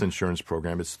health insurance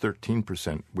program, it's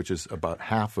 13%, which is about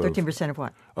half of 13% of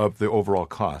what? Of the overall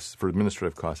costs for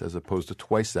administrative costs, as opposed to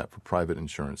twice that for private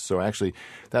insurance. So actually,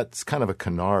 that's kind of a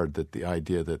canard, that the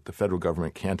idea that the federal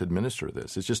government can't administer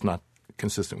this. It's just not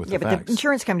consistent with the facts. But the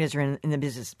insurance companies are in the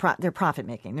business. They're profit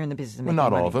making. They're in the business of making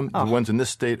not money. all of them. The ones in this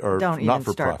state are Don't not even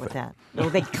for start profit. with that. Well,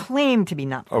 they claim to be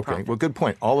not for profit. Okay. Well, good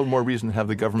point. All the more reason to have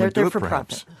the government they're do it, for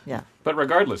perhaps. profit. Yeah. But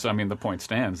regardless, I mean, the point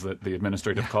stands that the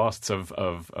administrative costs of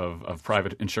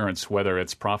private insurance, whether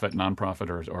it's profit,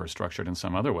 nonprofit, or structured in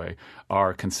some other way,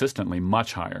 are consistently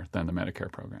much higher than the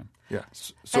Medicare program. Yeah.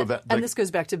 And this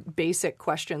goes back to basic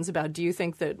questions about: do you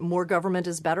think that more government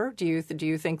is better? Do you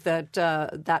think that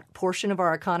that portion of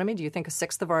our economy, do you think a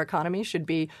sixth of our economy should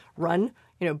be run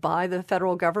by the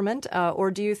federal government,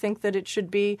 or do you think that it should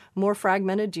be more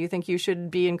fragmented? Do you think you should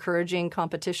be encouraging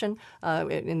competition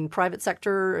in private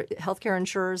sector healthcare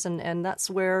insurers? And that's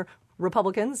where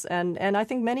Republicans and I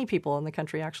think many people in the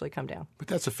country actually come down. But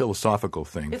that's a philosophical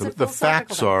thing. The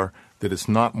facts are that it's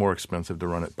not more expensive to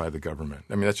run it by the government.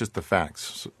 I mean, that's just the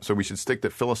facts. So we should stick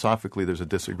that philosophically there's a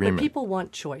disagreement. But people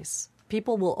want choice.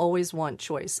 People will always want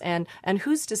choice. And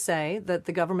who's to say that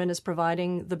the government is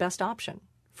providing the best option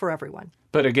for everyone?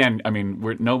 But again, I mean,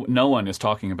 no one is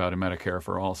talking about a Medicare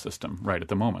for all system right at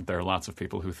the moment. There are lots of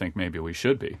people who think maybe we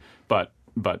should be, but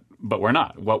we're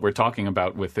not. What we're talking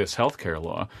about with this healthcare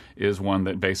law is one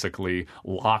that basically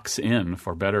locks in,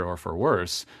 for better or for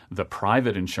worse, the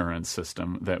private insurance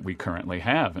system that we currently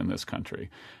have in this country.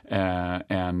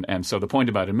 And so the point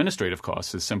about administrative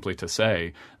costs is simply to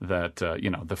say that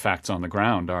the facts on the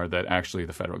ground are that actually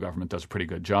the federal government does a pretty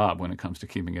good job when it comes to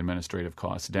keeping administrative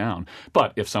costs down.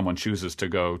 But if someone chooses to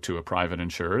go to a private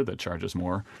insurer that charges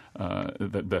more,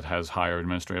 that has higher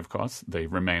administrative costs, they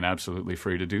remain absolutely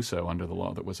free to do so under the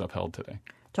law that was upheld today.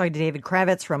 Talking to David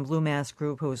Kravitz from Blue Mass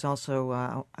Group, who is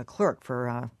also a clerk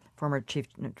for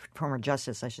former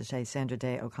Justice, Sandra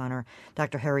Day O'Connor,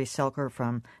 Dr. Harry Selker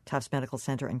from Tufts Medical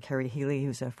Center, and Kerry Healey,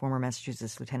 who's a former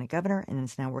Massachusetts Lieutenant Governor and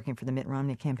is now working for the Mitt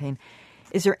Romney campaign.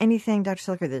 Is there anything,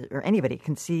 Dr. Selker, or anybody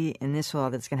can see in this law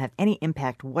that's going to have any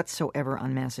impact whatsoever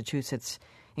on Massachusetts,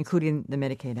 including the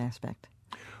Medicaid aspect?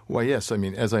 Well, yes. I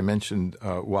mean, as I mentioned,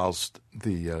 whilst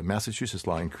the Massachusetts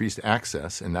law increased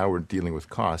access, and now we're dealing with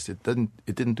cost, it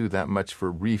didn't do that much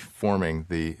for reforming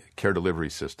the care delivery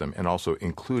system and also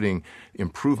including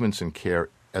improvements in care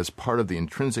as part of the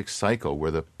intrinsic cycle where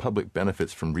the public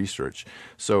benefits from research.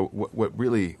 So what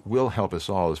really will help us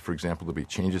all is, for example, there'll be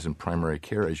changes in primary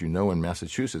care. As you know, in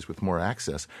Massachusetts, with more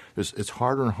access, it's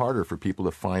harder and harder for people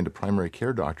to find a primary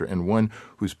care doctor and one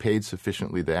who's paid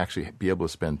sufficiently to actually be able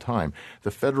to spend time. The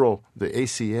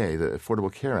ACA, the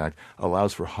Affordable Care Act,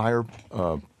 allows for higher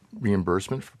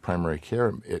reimbursement for primary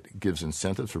care. It gives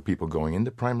incentives for people going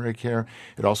into primary care.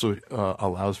 It also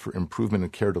allows for improvement in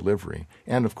care delivery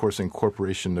and, of course,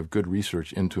 incorporation of good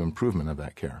research into improvement of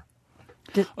that care.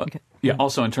 Yeah.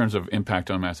 Also, in terms of impact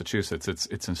on Massachusetts,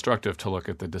 it's instructive to look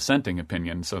at the dissenting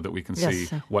opinion so that we can see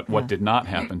what did not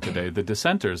happen today. The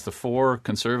dissenters, the four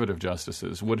conservative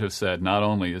justices, would have said not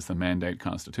only is the mandate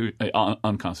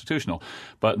unconstitutional,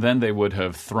 but then they would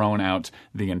have thrown out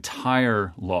the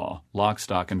entire law, lock,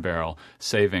 stock, and barrel,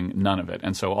 saving none of it.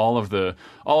 And so all of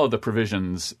the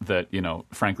provisions that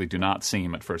frankly do not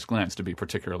seem at first glance to be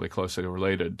particularly closely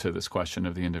related to this question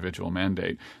of the individual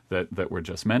mandate that were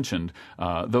just mentioned,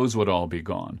 those would all be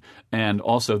gone. And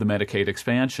also the Medicaid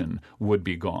expansion would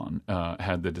be gone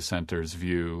had the dissenters'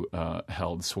 view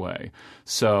held sway.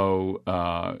 So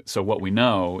what we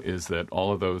know is that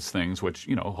all of those things, which,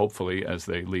 hopefully as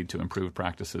they lead to improved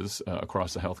practices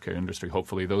across the healthcare industry,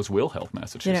 hopefully those will help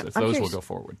Massachusetts. Those will go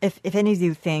forward. If any of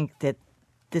you think that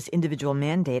this individual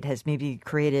mandate has maybe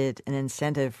created an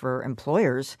incentive for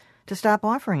employers to stop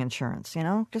offering insurance,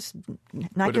 just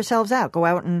knock yourselves out. Go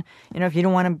out and, if you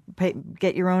don't want to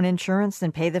get your own insurance,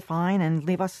 then pay the fine and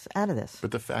leave us out of this.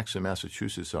 But the facts in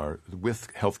Massachusetts are,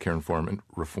 with healthcare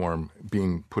reform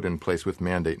being put in place with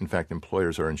mandate, in fact,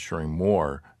 employers are insuring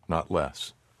more, not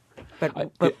less. But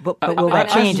will that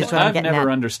change is what I'm getting at. I've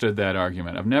never understood that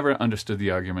argument. I've never understood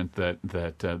the argument that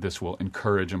this will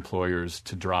encourage employers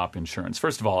to drop insurance.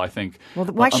 First of all, I think... Well,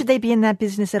 why should they be in that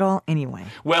business at all anyway?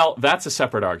 Well, that's a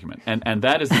separate argument. And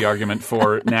that is the argument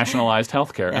for nationalized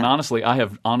health care. Yeah. And honestly, you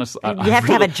have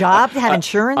to have a job to have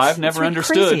insurance? I've never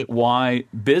understood why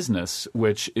business,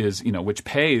 which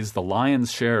pays the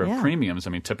lion's share of premiums. I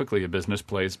mean, typically a business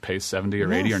pays 70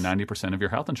 or 80 or 90% of your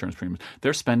health insurance premiums.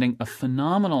 They're spending a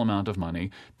phenomenal amount of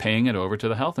money paying it over to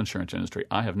the health insurance industry.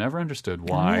 I have never understood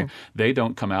why they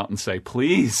don't come out and say,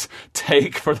 please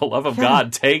for the love of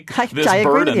God, take this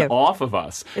burden off of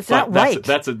us. It's not right.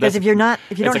 Because if you don't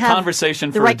have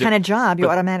the right kind of job, you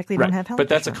automatically don't have health But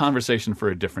that's insurance. A conversation for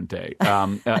a different day.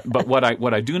 But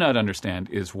what I do not understand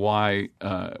is why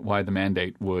the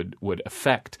mandate would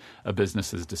affect a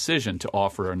business's decision to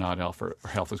offer or not offer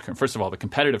health insurance. First of all, the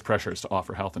competitive pressures to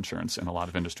offer health insurance in a lot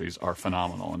of industries are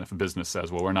phenomenal. And if a business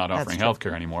says, well, we're not offering health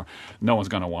care anymore, no one's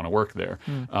going to want to work there.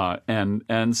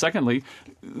 And secondly,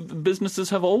 businesses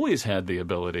have always had the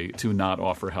ability to not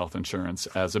offer health insurance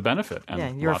as a benefit.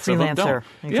 And you're lots a freelancer. Of them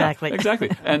don't. Exactly. Yeah,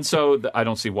 exactly. And so I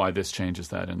don't see why this changes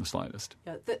that in the slightest.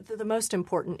 Yeah, the most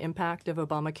important impact of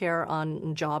Obamacare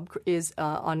on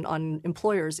on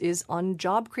employers is on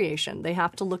job creation. They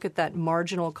have to look at that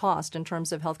marginal cost in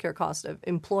terms of healthcare cost of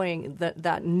employing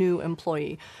that new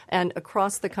employee. And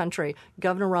across the country,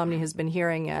 Governor Romney has been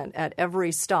hearing at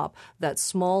every stop that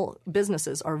small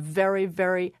businesses are very,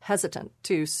 very hesitant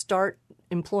to start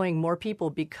employing more people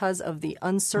because of the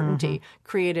uncertainty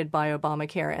created by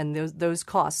Obamacare and those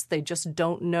costs. They just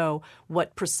don't know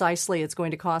what precisely it's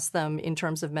going to cost them in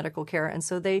terms of medical care, and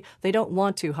so they don't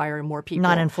want to hire more people.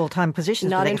 Not in full-time positions,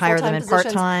 but they hire them in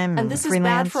part-time and this is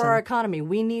bad for our economy.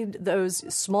 We need those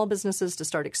small businesses to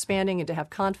start expanding and to have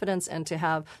confidence and to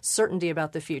have certainty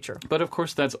about the future. But of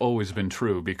course that's always been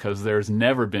true because there's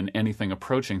never been anything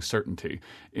approaching certainty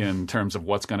in terms of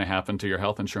what's going to happen to your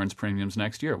health insurance premiums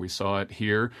next year. We saw it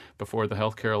here before the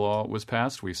health care law was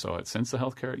passed. We saw it since the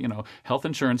health care. Health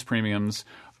insurance premiums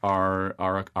are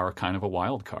kind of a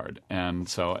wild card. And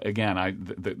so again,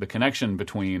 the connection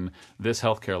between this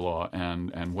healthcare law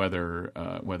and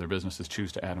whether businesses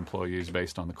choose to add employees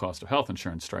based on the cost of health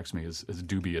insurance strikes me as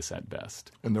dubious at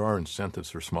best. And there are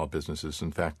incentives for small businesses,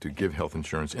 in fact, to give health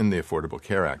insurance in the Affordable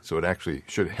Care Act. So it actually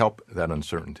should help that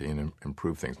uncertainty and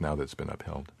improve things now that it's been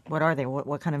upheld. What are they?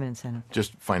 What kind of an incentive?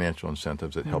 Just financial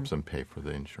incentives that helps them pay for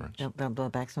the insurance. They'll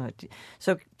back some of it.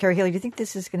 So, Kerry Healey, do you think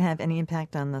this is going to have any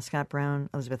impact on the Scott Brown,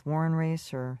 Elizabeth Warren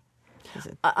race, or is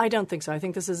it? I don't think so. I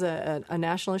think this is a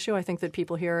national issue. I think that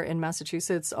people here in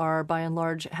Massachusetts are, by and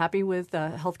large, happy with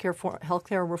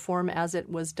healthcare reform as it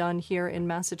was done here in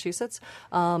Massachusetts,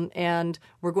 and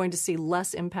we're going to see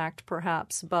less impact,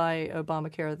 perhaps, by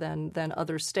Obamacare than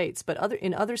other states. But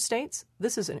in other states,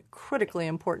 this is a critically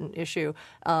important issue,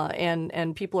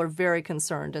 and people are very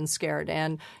concerned and scared.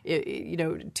 And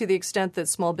to the extent that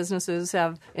small businesses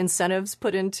have incentives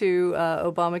put into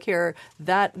Obamacare,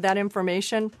 that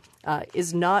information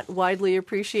is not widely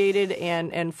appreciated,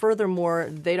 and furthermore,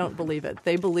 they don't believe it.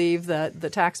 They believe that the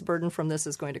tax burden from this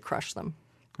is going to crush them.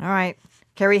 All right.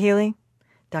 Kerry Healey,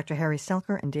 Dr. Harry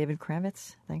Selker, and David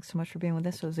Kravitz, thanks so much for being with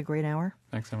us. It was a great hour.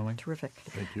 Thanks, Emily. Terrific.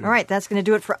 Thank you. All right, that's going to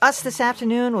do it for us this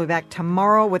afternoon. We'll be back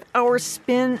tomorrow with our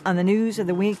spin on the news of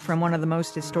the week, from one of the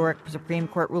most historic Supreme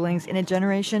Court rulings in a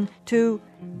generation to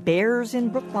bears in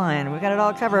Brookline. We've got it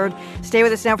all covered. Stay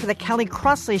with us now for the Callie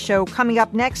Crossley Show, coming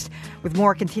up next with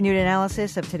more continued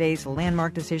analysis of today's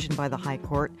landmark decision by the High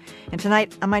Court. And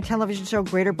tonight on my television show,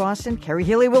 Greater Boston, Kerry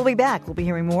Healey will be back. We'll be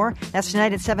hearing more. That's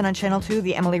tonight at 7 on Channel 2.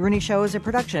 The Emily Rooney Show is a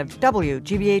production of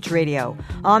WGBH Radio.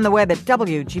 On the web at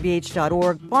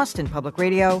WGBH.org, Boston Public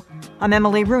Radio. I'm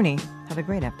Emily Rooney. Have a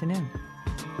great afternoon.